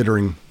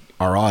considering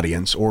our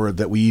audience or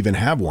that we even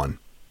have one.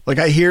 Like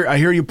I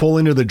hear you pull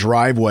into the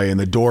driveway and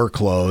the door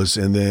close,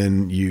 and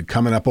then you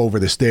coming up over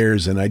the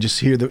stairs, and I just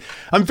hear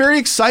I'm very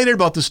excited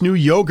about this new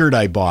yogurt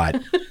I bought.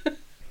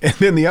 And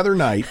then the other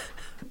night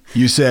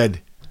you said,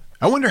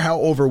 I wonder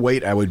how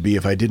overweight I would be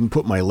if I didn't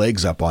put my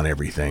legs up on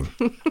everything.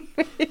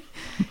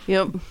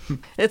 Yep.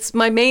 It's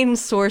my main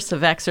source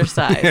of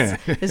exercise.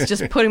 Is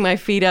just putting my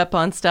feet up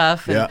on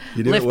stuff and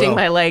lifting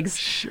my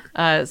legs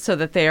so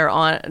that they are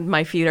on,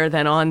 my feet are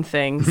then on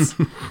things.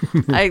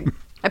 I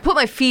put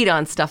my feet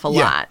on stuff a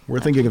lot. We're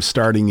thinking of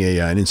starting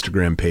an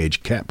Instagram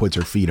page. Kat puts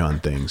her feet on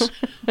things.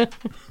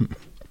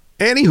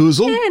 Annie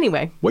Hoozle.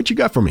 Anyway. What you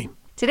got for me?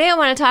 Today I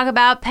want to talk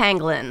about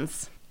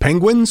pangolins.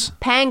 Penguins?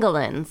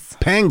 Pangolins.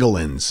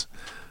 Pangolins.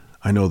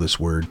 I know this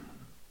word.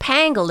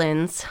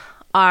 Pangolins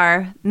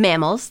are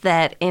mammals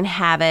that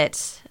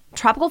inhabit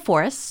tropical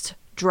forests,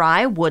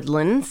 dry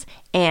woodlands,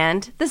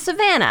 and the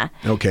savanna.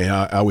 Okay,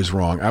 I was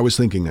wrong. I was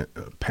thinking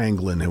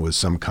pangolin was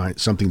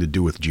something to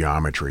do with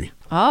geometry.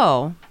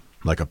 Oh.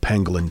 Like a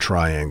pangolin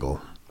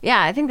triangle.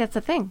 Yeah, I think that's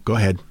a thing. Go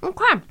ahead.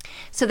 Okay.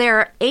 So there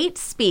are 8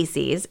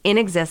 species in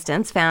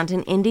existence found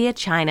in India,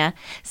 China,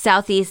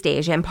 Southeast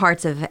Asia, and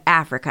parts of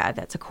Africa.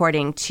 That's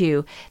according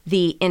to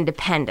The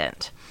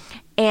Independent.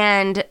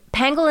 And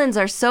pangolins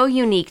are so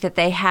unique that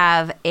they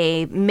have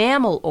a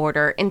mammal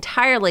order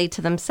entirely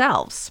to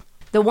themselves.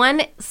 The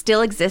one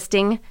still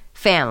existing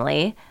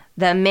family,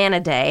 the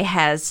Manidae,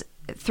 has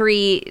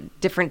 3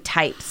 different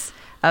types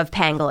of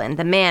pangolin.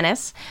 The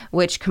Manus,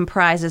 which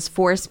comprises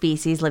 4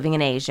 species living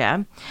in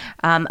Asia.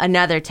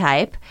 Another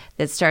type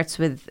that starts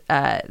with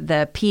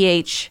the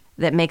PH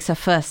that makes a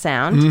F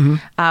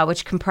sound,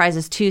 which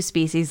comprises 2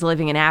 species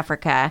living in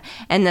Africa.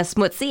 And the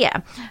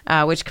Smutsia,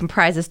 which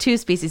comprises 2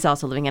 species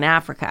also living in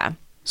Africa.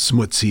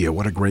 Smutsia,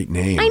 what a great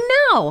name. I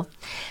know.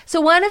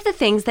 So one of the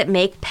things that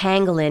make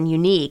pangolin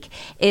unique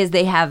is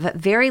they have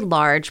very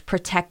large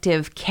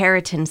protective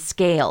keratin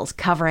scales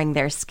covering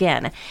their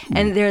skin.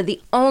 And they're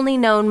the only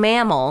known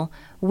mammal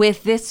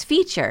with this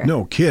feature.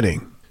 No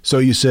kidding. So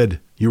you said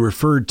you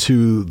referred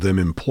to them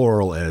in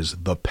plural as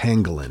the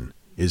pangolin.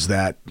 Is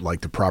that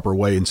like the proper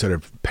way instead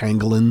of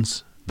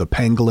pangolins? The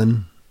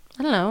pangolin?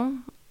 I don't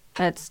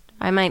know.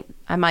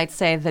 I might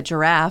say the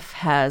giraffe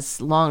has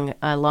a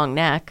long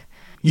neck.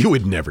 You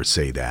would never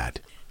say that.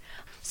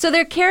 So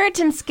their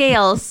keratin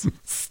scales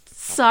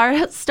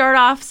start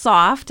off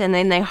soft and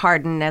then they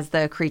harden as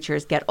the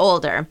creatures get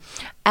older,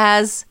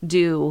 as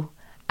do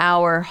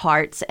our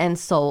hearts and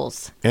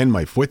souls. And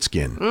my foot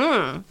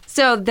skin.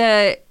 So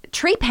the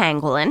tree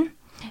pangolin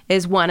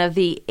is one of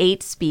the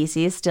 8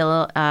 species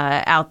still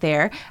out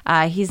there.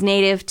 He's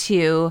native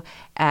to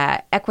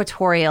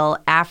equatorial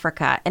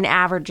Africa and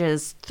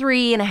averages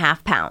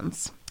 3.5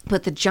 pounds.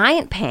 But the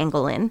giant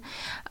pangolin,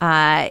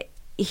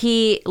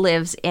 he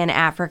lives in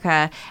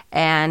Africa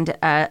and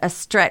a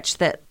stretch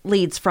that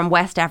leads from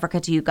West Africa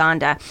to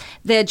Uganda.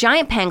 The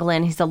giant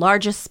pangolin, he's the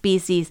largest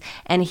species,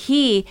 and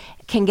he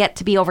can get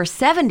to be over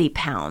 70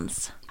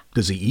 pounds.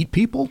 Does he eat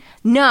people?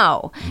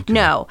 No.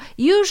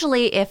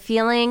 Usually, if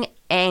feeling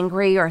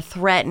angry or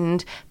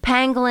threatened,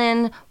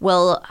 pangolin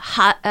will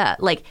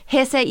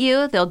hiss at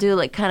you. They'll do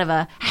like kind of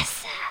a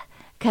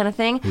kind of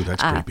thing. Ooh,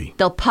 that's creepy.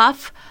 They'll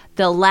puff.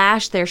 They'll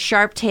lash their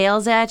sharp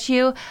tails at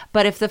you.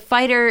 But if the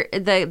fighter,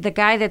 the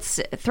guy that's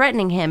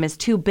threatening him is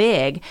too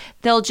big,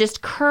 they'll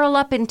just curl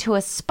up into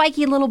a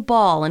spiky little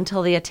ball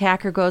until the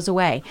attacker goes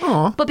away.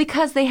 Aww. But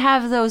because they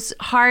have those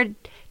hard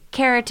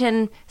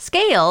keratin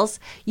scales,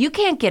 you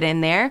can't get in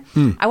there.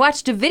 I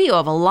watched a video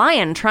of a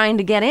lion trying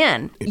to get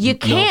in. You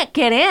can't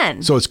get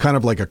in. So it's kind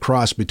of like a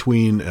cross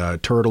between a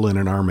turtle and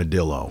an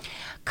armadillo.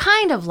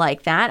 Kind of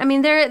like that. I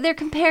mean, they're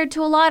compared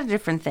to a lot of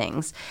different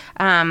things.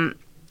 And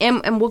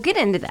we'll get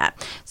into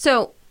that.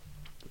 So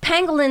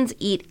pangolins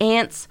eat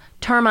ants,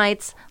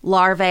 termites,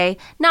 larvae,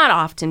 not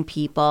often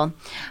people.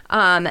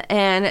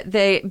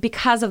 And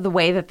because of the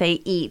way that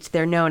they eat,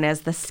 they're known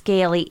as the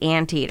scaly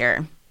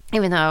anteater.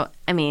 Even though,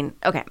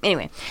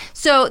 anyway.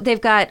 So they've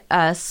got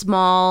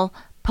small,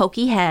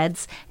 pokey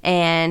heads,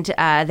 and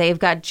they've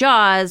got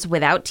jaws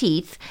without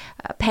teeth.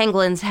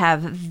 Pangolins have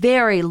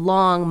very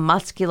long,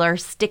 muscular,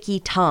 sticky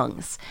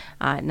tongues.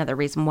 Another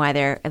reason why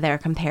they're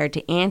compared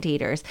to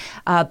anteaters.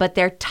 But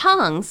their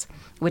tongues,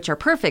 which are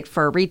perfect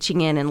for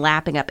reaching in and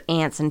lapping up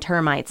ants and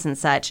termites and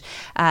such,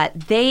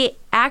 they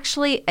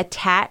actually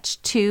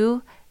attach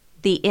to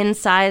the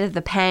inside of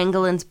the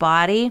pangolin's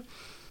body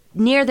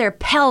near their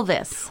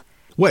pelvis.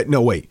 Wait.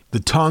 The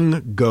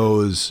tongue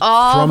goes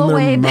all from the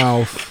their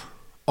mouth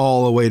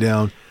all the way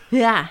down.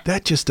 Yeah.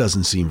 That just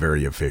doesn't seem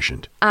very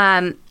efficient.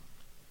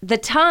 The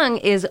tongue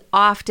is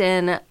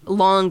often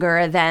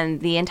longer than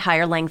the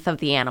entire length of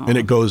the animal. And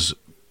it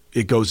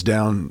goes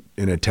down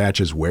and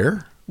attaches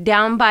where?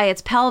 Down by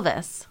its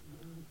pelvis.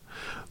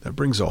 That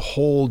brings a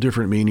whole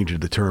different meaning to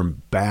the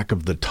term back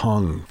of the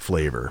tongue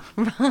flavor.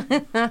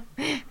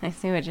 I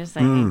see what you're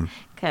saying.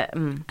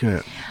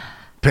 Okay.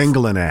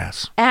 Pangolin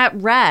ass. At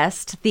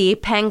rest, the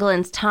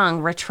pangolin's tongue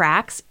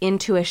retracts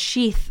into a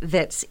sheath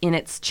that's in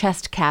its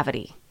chest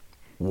cavity.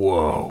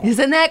 Whoa.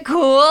 Isn't that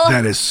cool?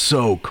 That is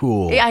so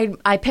cool.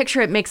 I picture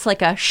it makes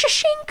like a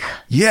shink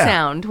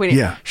sound. When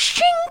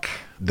shink.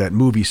 That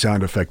movie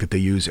sound effect that they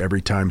use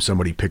every time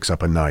somebody picks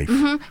up a knife.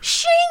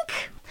 Shink.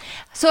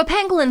 So a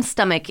pangolin's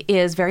stomach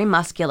is very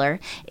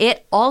muscular.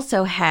 It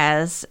also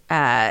has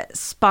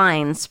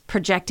spines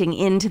projecting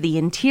into the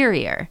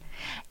interior.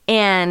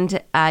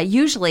 And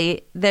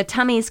usually the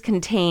tummies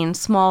contain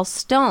small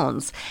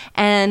stones.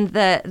 And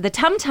the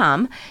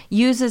tum-tum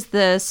uses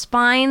the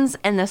spines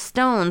and the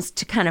stones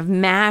to kind of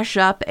mash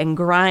up and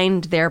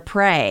grind their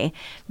prey.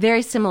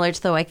 Very similar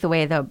to the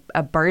way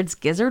a bird's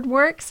gizzard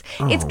works.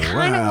 It's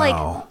kind of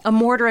like a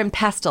mortar and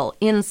pestle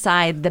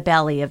inside the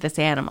belly of this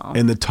animal.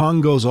 And the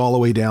tongue goes all the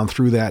way down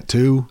through that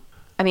too?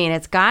 I mean,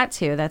 it's got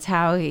to. That's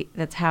how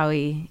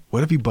he...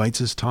 What if he bites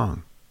his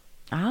tongue?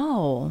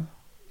 Oh...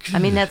 I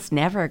mean, that's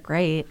never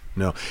great.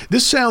 No.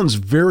 This sounds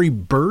very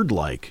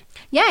bird-like.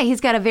 Yeah,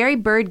 he's got a very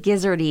bird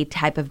gizzardy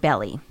type of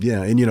belly.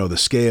 Yeah, and the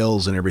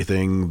scales and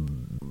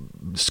everything,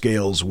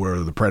 scales were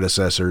the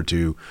predecessor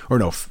to,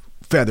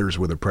 feathers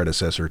were the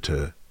predecessor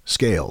to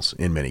scales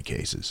in many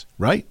cases,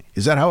 right?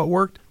 Is that how it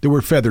worked? There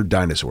were feathered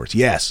dinosaurs.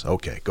 Yes.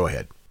 Okay, go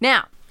ahead.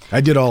 Now,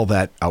 I did all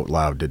that out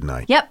loud, didn't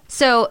I? Yep.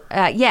 So,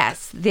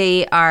 yes,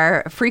 they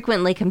are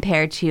frequently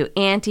compared to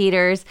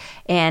anteaters,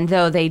 and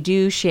though they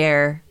do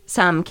share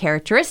some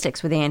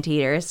characteristics with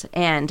anteaters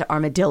and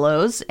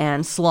armadillos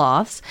and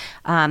sloths,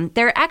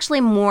 they're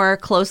actually more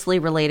closely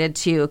related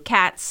to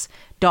cats,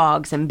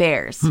 dogs, and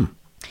bears.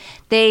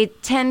 They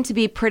tend to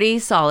be pretty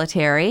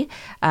solitary.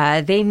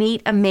 They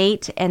meet a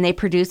mate and they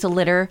produce a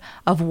litter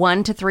of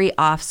 1 to 3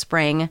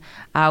 offspring,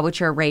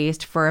 which are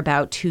raised for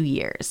about 2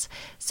 years.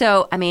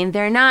 So, I mean,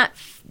 they're not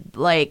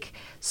like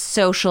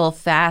social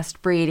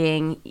fast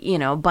breeding,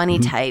 bunny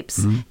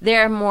types.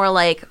 They're more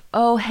like,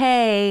 oh,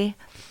 hey,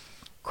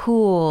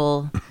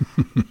 cool.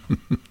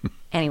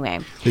 Anyway.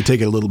 They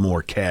take it a little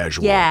more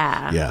casual.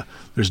 Yeah. Yeah.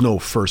 There's no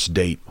first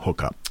date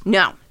hookup.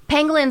 No.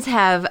 Pangolins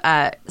have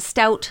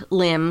stout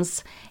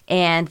limbs,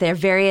 and they're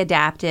very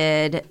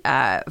adapted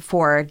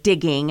for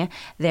digging.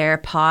 Their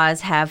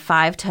paws have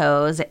 5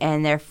 toes,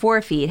 and their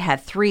forefeet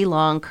have 3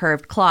 long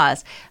curved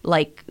claws,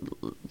 like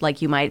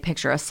you might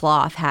picture a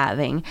sloth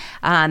having.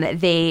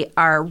 They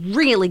are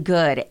really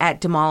good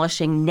at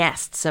demolishing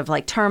nests of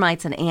like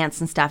termites and ants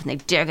and stuff, and they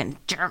dig and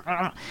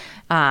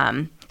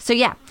so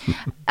yeah,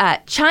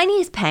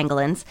 Chinese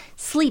pangolins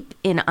sleep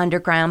in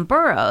underground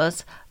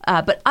burrows,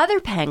 but other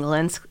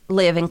pangolins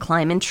live and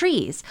climb in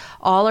trees.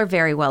 All are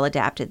very well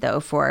adapted, though,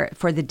 for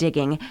the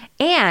digging,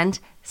 and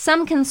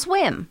some can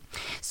swim.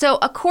 So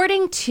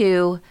according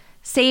to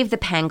Save the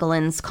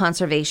Pangolins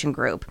Conservation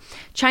Group,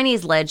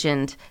 Chinese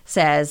legend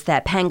says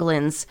that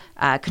pangolins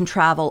can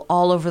travel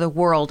all over the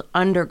world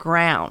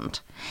underground.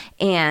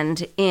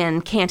 And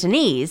in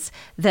Cantonese,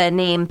 the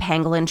name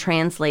pangolin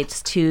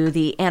translates to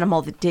the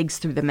animal that digs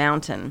through the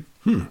mountain.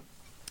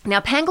 Now,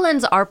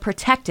 pangolins are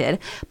protected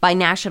by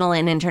national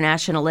and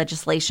international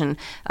legislation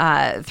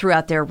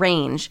throughout their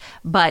range,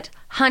 but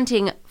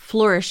hunting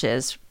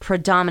flourishes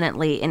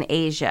predominantly in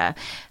Asia.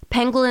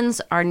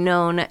 Pangolins are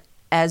known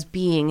as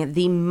being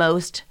the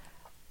most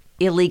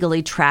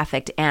illegally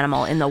trafficked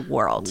animal in the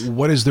world.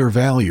 What is their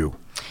value?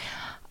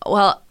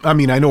 Well, I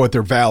mean, I know what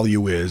their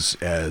value is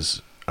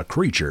as a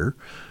creature.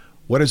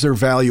 What is their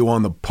value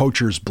on the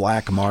poacher's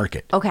black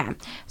market? Okay.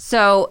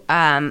 So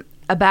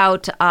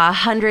about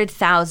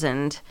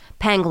 100,000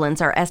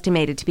 pangolins are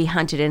estimated to be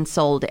hunted and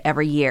sold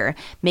every year,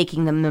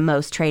 making them the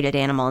most traded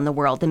animal in the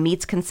world. The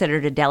meat's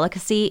considered a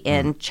delicacy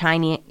in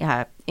China,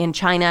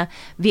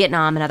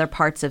 Vietnam, and other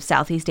parts of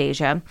Southeast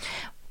Asia.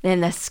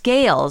 And the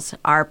scales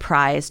are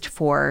prized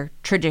for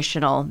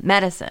traditional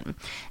medicine.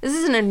 This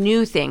isn't a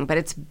new thing, but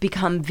it's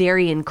become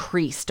very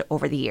increased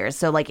over the years.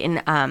 So like in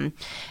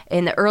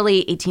the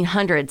early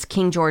 1800s,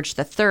 King George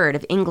III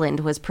of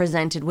England was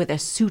presented with a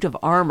suit of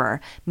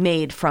armor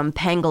made from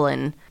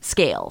pangolin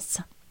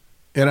scales.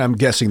 And I'm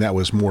guessing that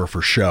was more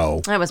for show.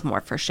 That was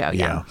more for show,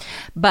 yeah.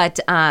 But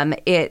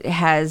it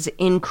has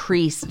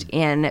increased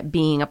in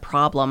being a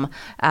problem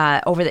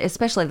over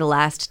especially the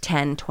last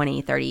 10,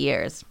 20, 30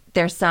 years.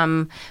 There's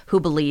some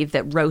who believe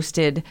that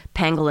roasted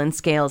pangolin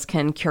scales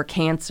can cure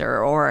cancer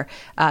or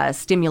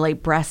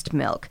stimulate breast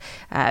milk.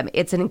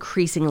 It's an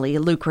increasingly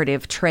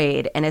lucrative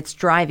trade, and it's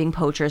driving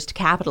poachers to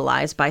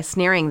capitalize by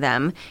snaring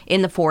them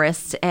in the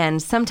forests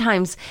and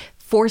sometimes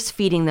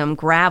force-feeding them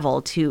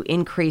gravel to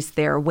increase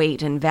their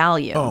weight and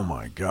value. Oh,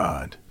 my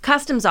God.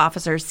 Customs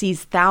officers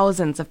seize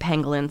thousands of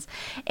pangolins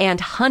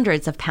and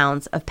hundreds of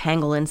pounds of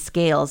pangolin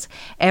scales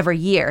every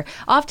year.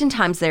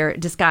 Oftentimes, they're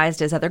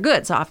disguised as other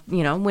goods.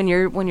 When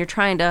you're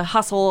trying to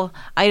hustle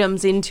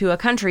items into a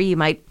country, you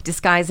might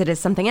disguise it as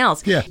something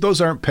else. Yeah, those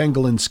aren't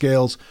pangolin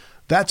scales.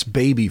 That's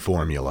baby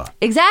formula.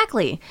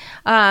 Exactly.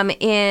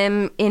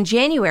 In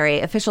January,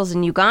 officials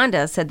in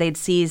Uganda said they'd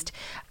seized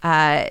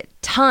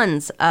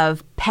tons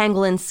of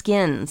pangolin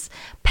skins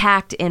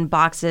packed in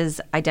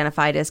boxes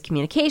identified as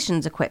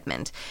communications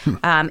equipment.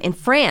 In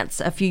France,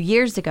 a few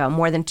years ago,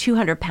 more than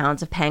 200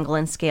 pounds of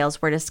pangolin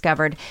scales were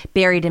discovered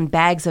buried in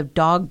bags of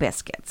dog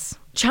biscuits.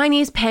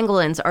 Chinese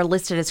pangolins are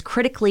listed as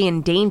critically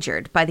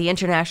endangered by the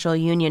International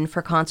Union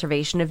for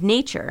Conservation of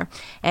Nature,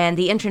 and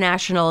the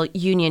International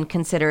Union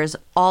considers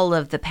all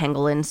of the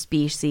pangolin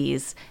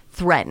species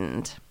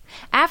threatened.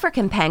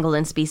 African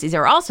pangolin species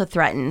are also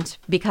threatened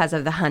because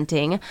of the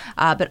hunting,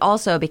 but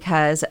also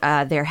because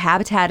their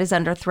habitat is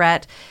under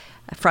threat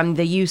from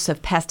the use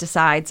of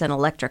pesticides and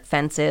electric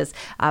fences,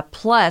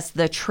 plus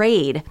the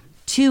trade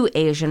to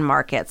Asian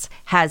markets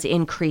has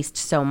increased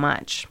so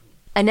much.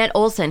 Annette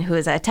Olson, who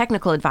is a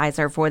technical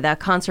advisor for the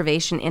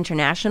Conservation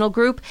International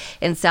Group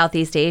in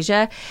Southeast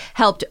Asia,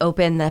 helped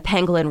open the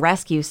Pangolin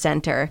Rescue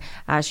Center.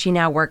 She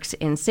now works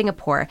in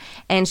Singapore.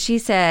 And she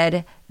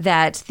said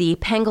that the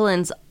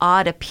pangolin's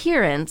odd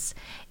appearance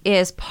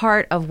is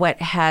part of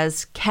what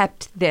has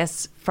kept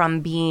this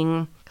from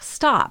being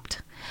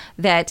stopped.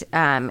 That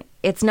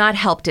it's not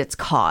helped its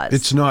cause.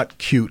 It's not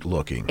cute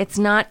looking. It's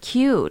not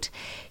cute.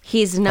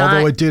 He's not.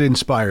 Although it did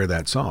inspire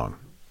that song.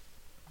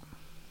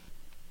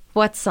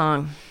 What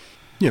song?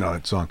 You know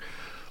that song.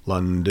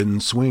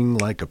 London swing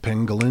like a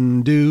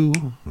pangolin do.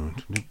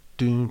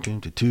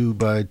 2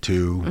 by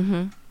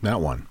 2.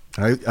 That one.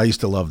 I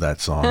used to love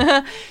that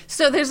song.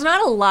 So there's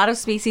not a lot of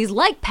species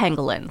like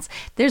pangolins.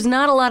 There's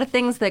not a lot of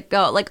things that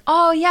go like,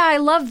 oh yeah, I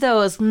love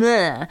those,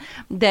 that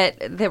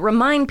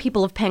remind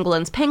people of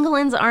pangolins.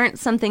 Pangolins aren't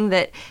something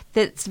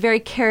that's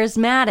very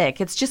charismatic.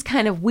 It's just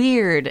kind of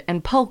weird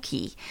and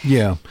pokey.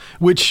 Yeah,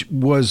 which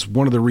was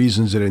one of the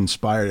reasons that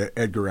inspired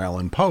Edgar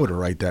Allan Poe to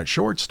write that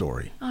short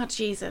story. Oh,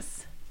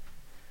 Jesus.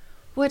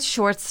 What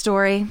short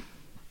story?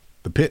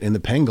 The Pit and the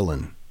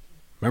Pangolin.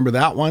 Remember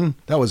that one?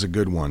 That was a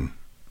good one.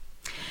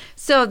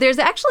 So there's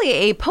actually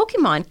a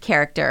Pokemon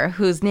character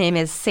whose name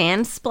is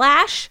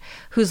Sandsplash,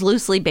 who's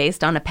loosely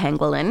based on a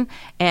pangolin.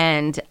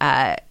 And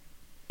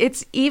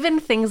it's even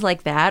things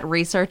like that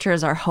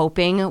researchers are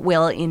hoping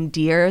will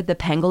endear the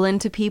pangolin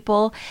to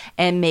people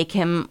and make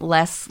him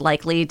less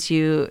likely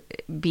to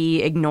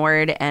be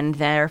ignored and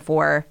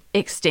therefore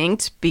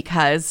extinct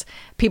because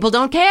people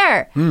don't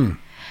care.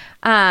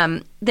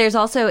 There's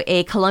also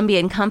a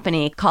Colombian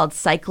company called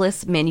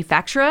Cyclist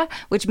Manufactura,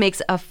 which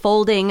makes a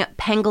folding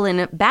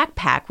pangolin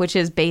backpack, which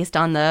is based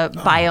on the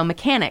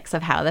biomechanics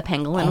of how the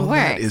pangolin works.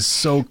 That is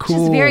so cool.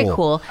 Which is very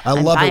cool.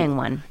 I'm love buying it.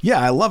 one. Yeah,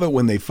 I love it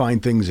when they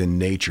find things in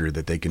nature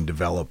that they can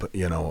develop,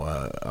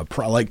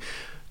 like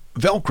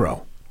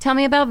Velcro. Tell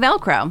me about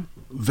Velcro.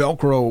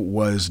 Velcro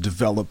was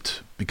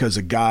developed because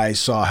a guy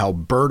saw how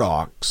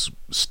burdocks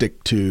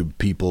stick to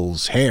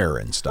people's hair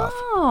and stuff.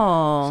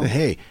 Oh. So,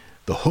 hey,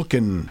 the hook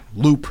and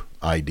loop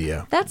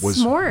idea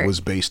smart.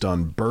 was based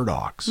on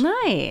burdocks.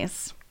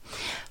 Nice.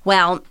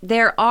 Well,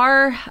 there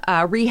are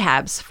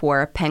rehabs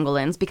for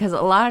pangolins because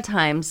a lot of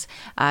times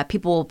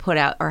people will put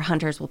out, or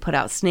hunters will put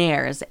out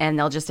snares and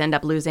they'll just end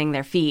up losing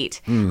their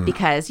feet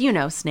because,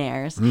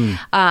 snares.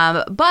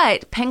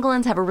 But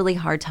pangolins have a really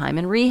hard time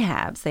in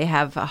rehabs. They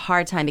have a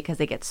hard time because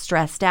they get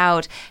stressed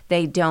out.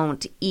 They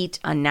don't eat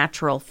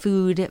unnatural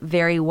food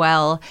very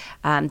well.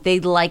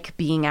 They like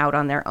being out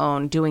on their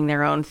own, doing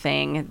their own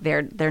thing.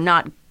 They're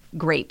not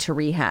great to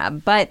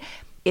rehab, but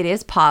it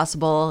is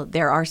possible.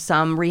 There are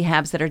some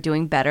rehabs that are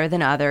doing better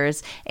than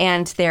others,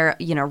 and they're,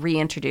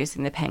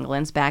 reintroducing the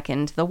pangolins back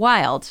into the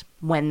wild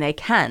when they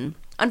can.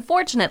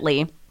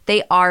 Unfortunately,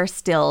 they are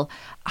still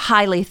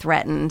highly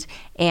threatened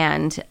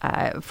and,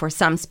 for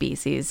some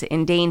species,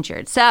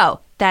 endangered.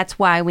 So that's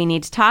why we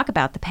need to talk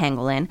about the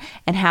pangolin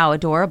and how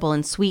adorable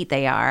and sweet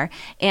they are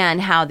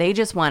and how they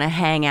just want to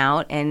hang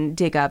out and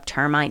dig up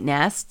termite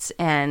nests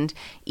and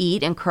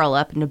eat and curl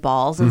up into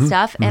balls and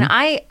stuff. And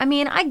I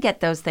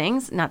get those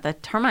things, not the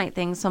termite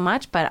things so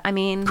much, but I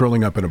mean...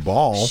 Curling up in a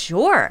ball.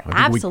 Sure,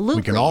 absolutely.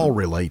 We can all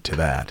relate to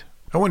that.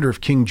 I wonder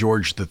if King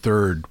George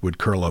III would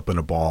curl up in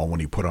a ball when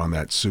he put on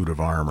that suit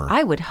of armor.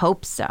 I would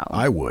hope so.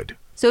 I would.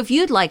 So if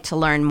you'd like to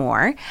learn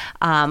more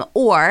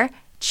or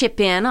chip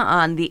in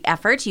on the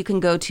effort, you can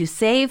go to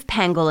Save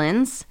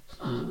Pangolins.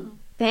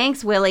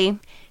 Thanks, Willie.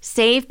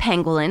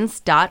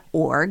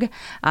 SavePangolins.org,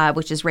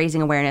 which is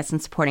raising awareness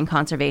and supporting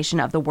conservation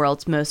of the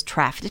world's most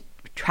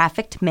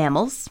trafficked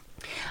mammals.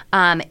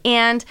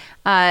 And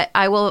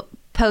I will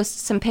post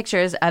some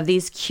pictures of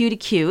these cutie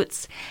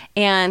cutes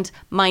and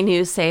my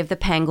new Save the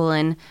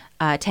Pangolin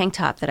tank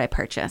top that I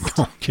purchased.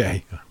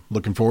 Okay.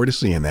 Looking forward to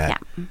seeing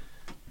that. Yeah.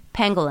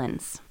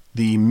 Pangolins.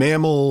 The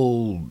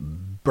mammal,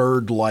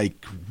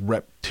 bird-like,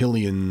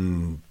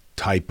 reptilian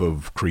type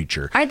of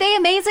creature. Are they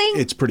amazing?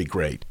 It's pretty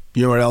great.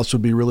 You know what else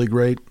would be really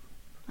great?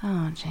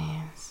 Oh,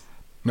 jeez.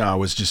 No, I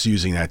was just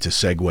using that to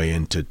segue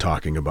into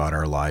talking about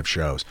our live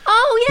shows.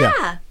 Oh,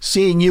 yeah.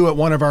 Seeing you at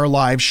one of our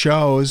live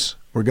shows.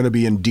 We're going to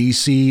be in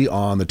D.C.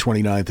 on the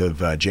 29th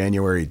of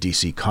January at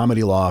D.C.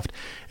 Comedy Loft,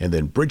 and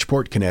then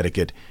Bridgeport,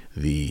 Connecticut,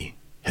 the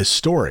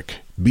historic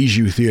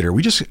Bijou Theater.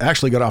 We just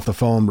actually got off the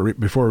phone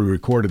before we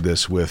recorded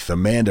this with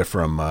Amanda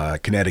from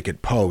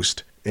Connecticut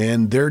Post,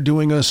 and they're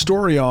doing a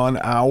story on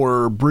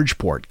our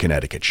Bridgeport,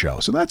 Connecticut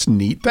show. So that's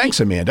neat. Thanks,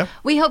 Amanda.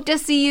 We hope to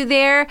see you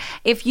there.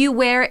 If you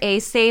wear a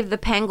Save the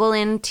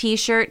Pangolin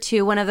t-shirt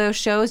to one of those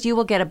shows, you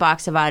will get a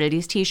Box of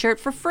Oddities t-shirt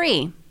for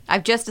free.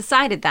 I've just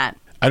decided that.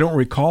 I don't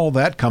recall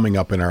that coming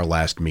up in our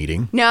last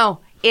meeting. No,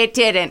 it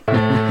didn't.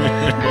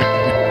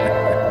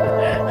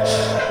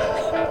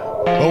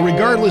 Well,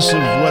 regardless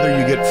of whether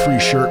you get free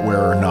shirt wear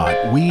or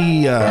not,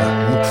 we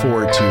look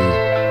forward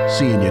to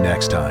seeing you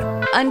next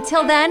time.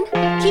 Until then,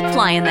 keep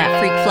flying that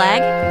freak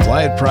flag.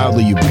 Fly it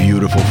proudly, you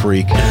beautiful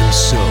freak. And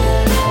so,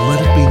 let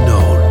it be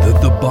known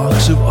that the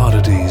Box of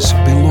Oddities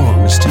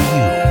belongs to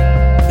you,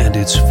 and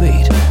its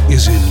fate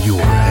is in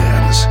your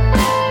hands.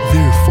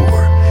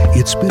 Therefore,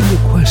 it's been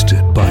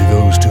requested by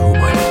those to whom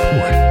I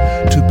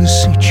report to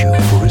beseech you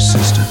for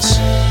assistance.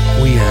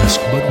 We ask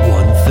but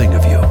one thing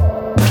of you,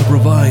 to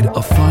provide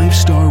a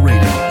 5-star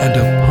rating and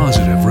a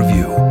positive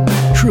review.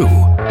 True,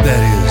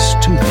 that is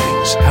 2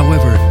 things.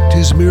 However,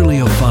 'tis merely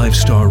a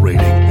 5-star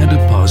rating and a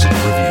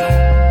positive review.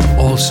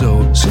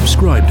 Also,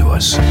 subscribe to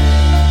us.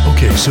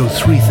 Okay, so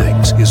 3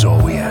 things is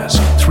all we ask.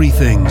 3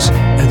 things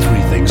and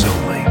 3 things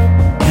only.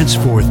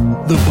 Henceforth,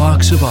 the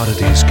Box of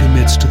Oddities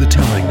commits to the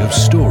telling of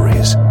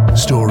stories.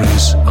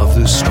 Stories of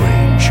the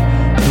strange,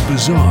 the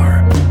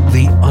bizarre,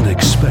 the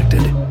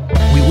unexpected.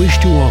 We wish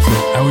to offer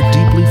our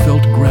deeply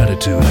felt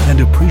gratitude and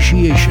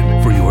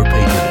appreciation for your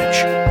patronage.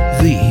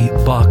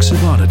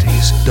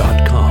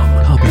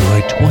 theboxofoddities.com.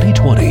 Copyright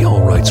 2020,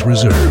 all rights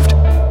reserved.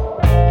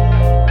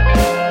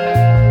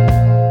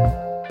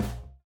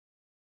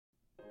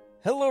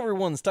 Hello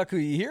everyone,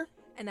 Takuya here.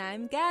 And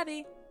I'm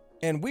Gabby.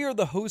 And we are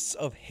the hosts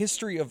of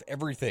History of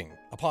Everything,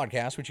 a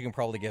podcast which you can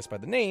probably guess by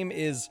the name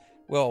is,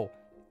 well,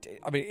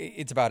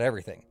 it's about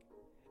everything.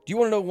 Do you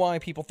want to know why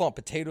people thought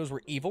potatoes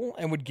were evil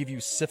and would give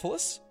you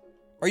syphilis?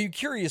 Are you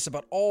curious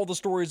about all the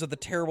stories of the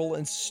terrible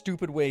and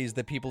stupid ways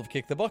that people have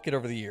kicked the bucket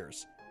over the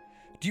years?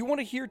 Do you want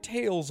to hear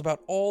tales about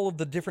all of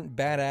the different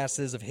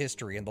badasses of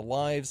history and the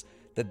lives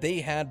that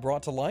they had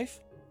brought to life?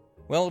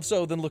 Well, if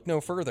so, then look no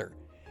further.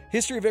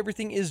 History of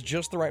Everything is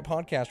just the right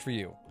podcast for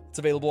you. It's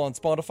available on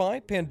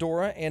Spotify,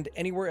 Pandora, and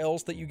anywhere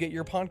else that you get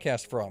your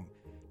podcast from.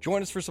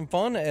 Join us for some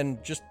fun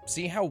and just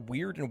see how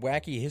weird and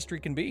wacky history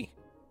can be.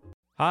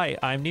 Hi,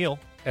 I'm Neil.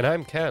 And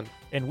I'm Ken.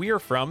 And we are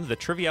from the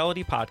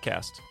Triviality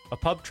Podcast, a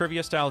pub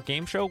trivia-style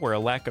game show where a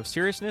lack of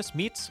seriousness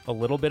meets a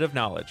little bit of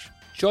knowledge.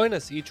 Join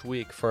us each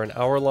week for an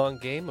hour-long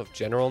game of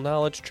general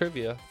knowledge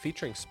trivia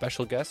featuring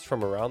special guests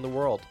from around the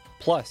world,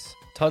 plus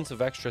tons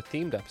of extra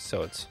themed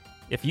episodes.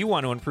 If you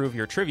want to improve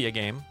your trivia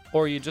game,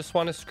 or you just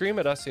want to scream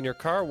at us in your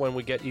car when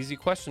we get easy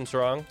questions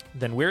wrong,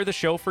 then we're the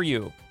show for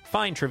you.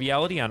 Find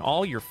Triviality on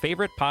all your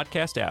favorite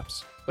podcast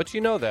apps. But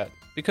you know that,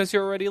 because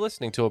you're already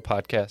listening to a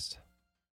podcast.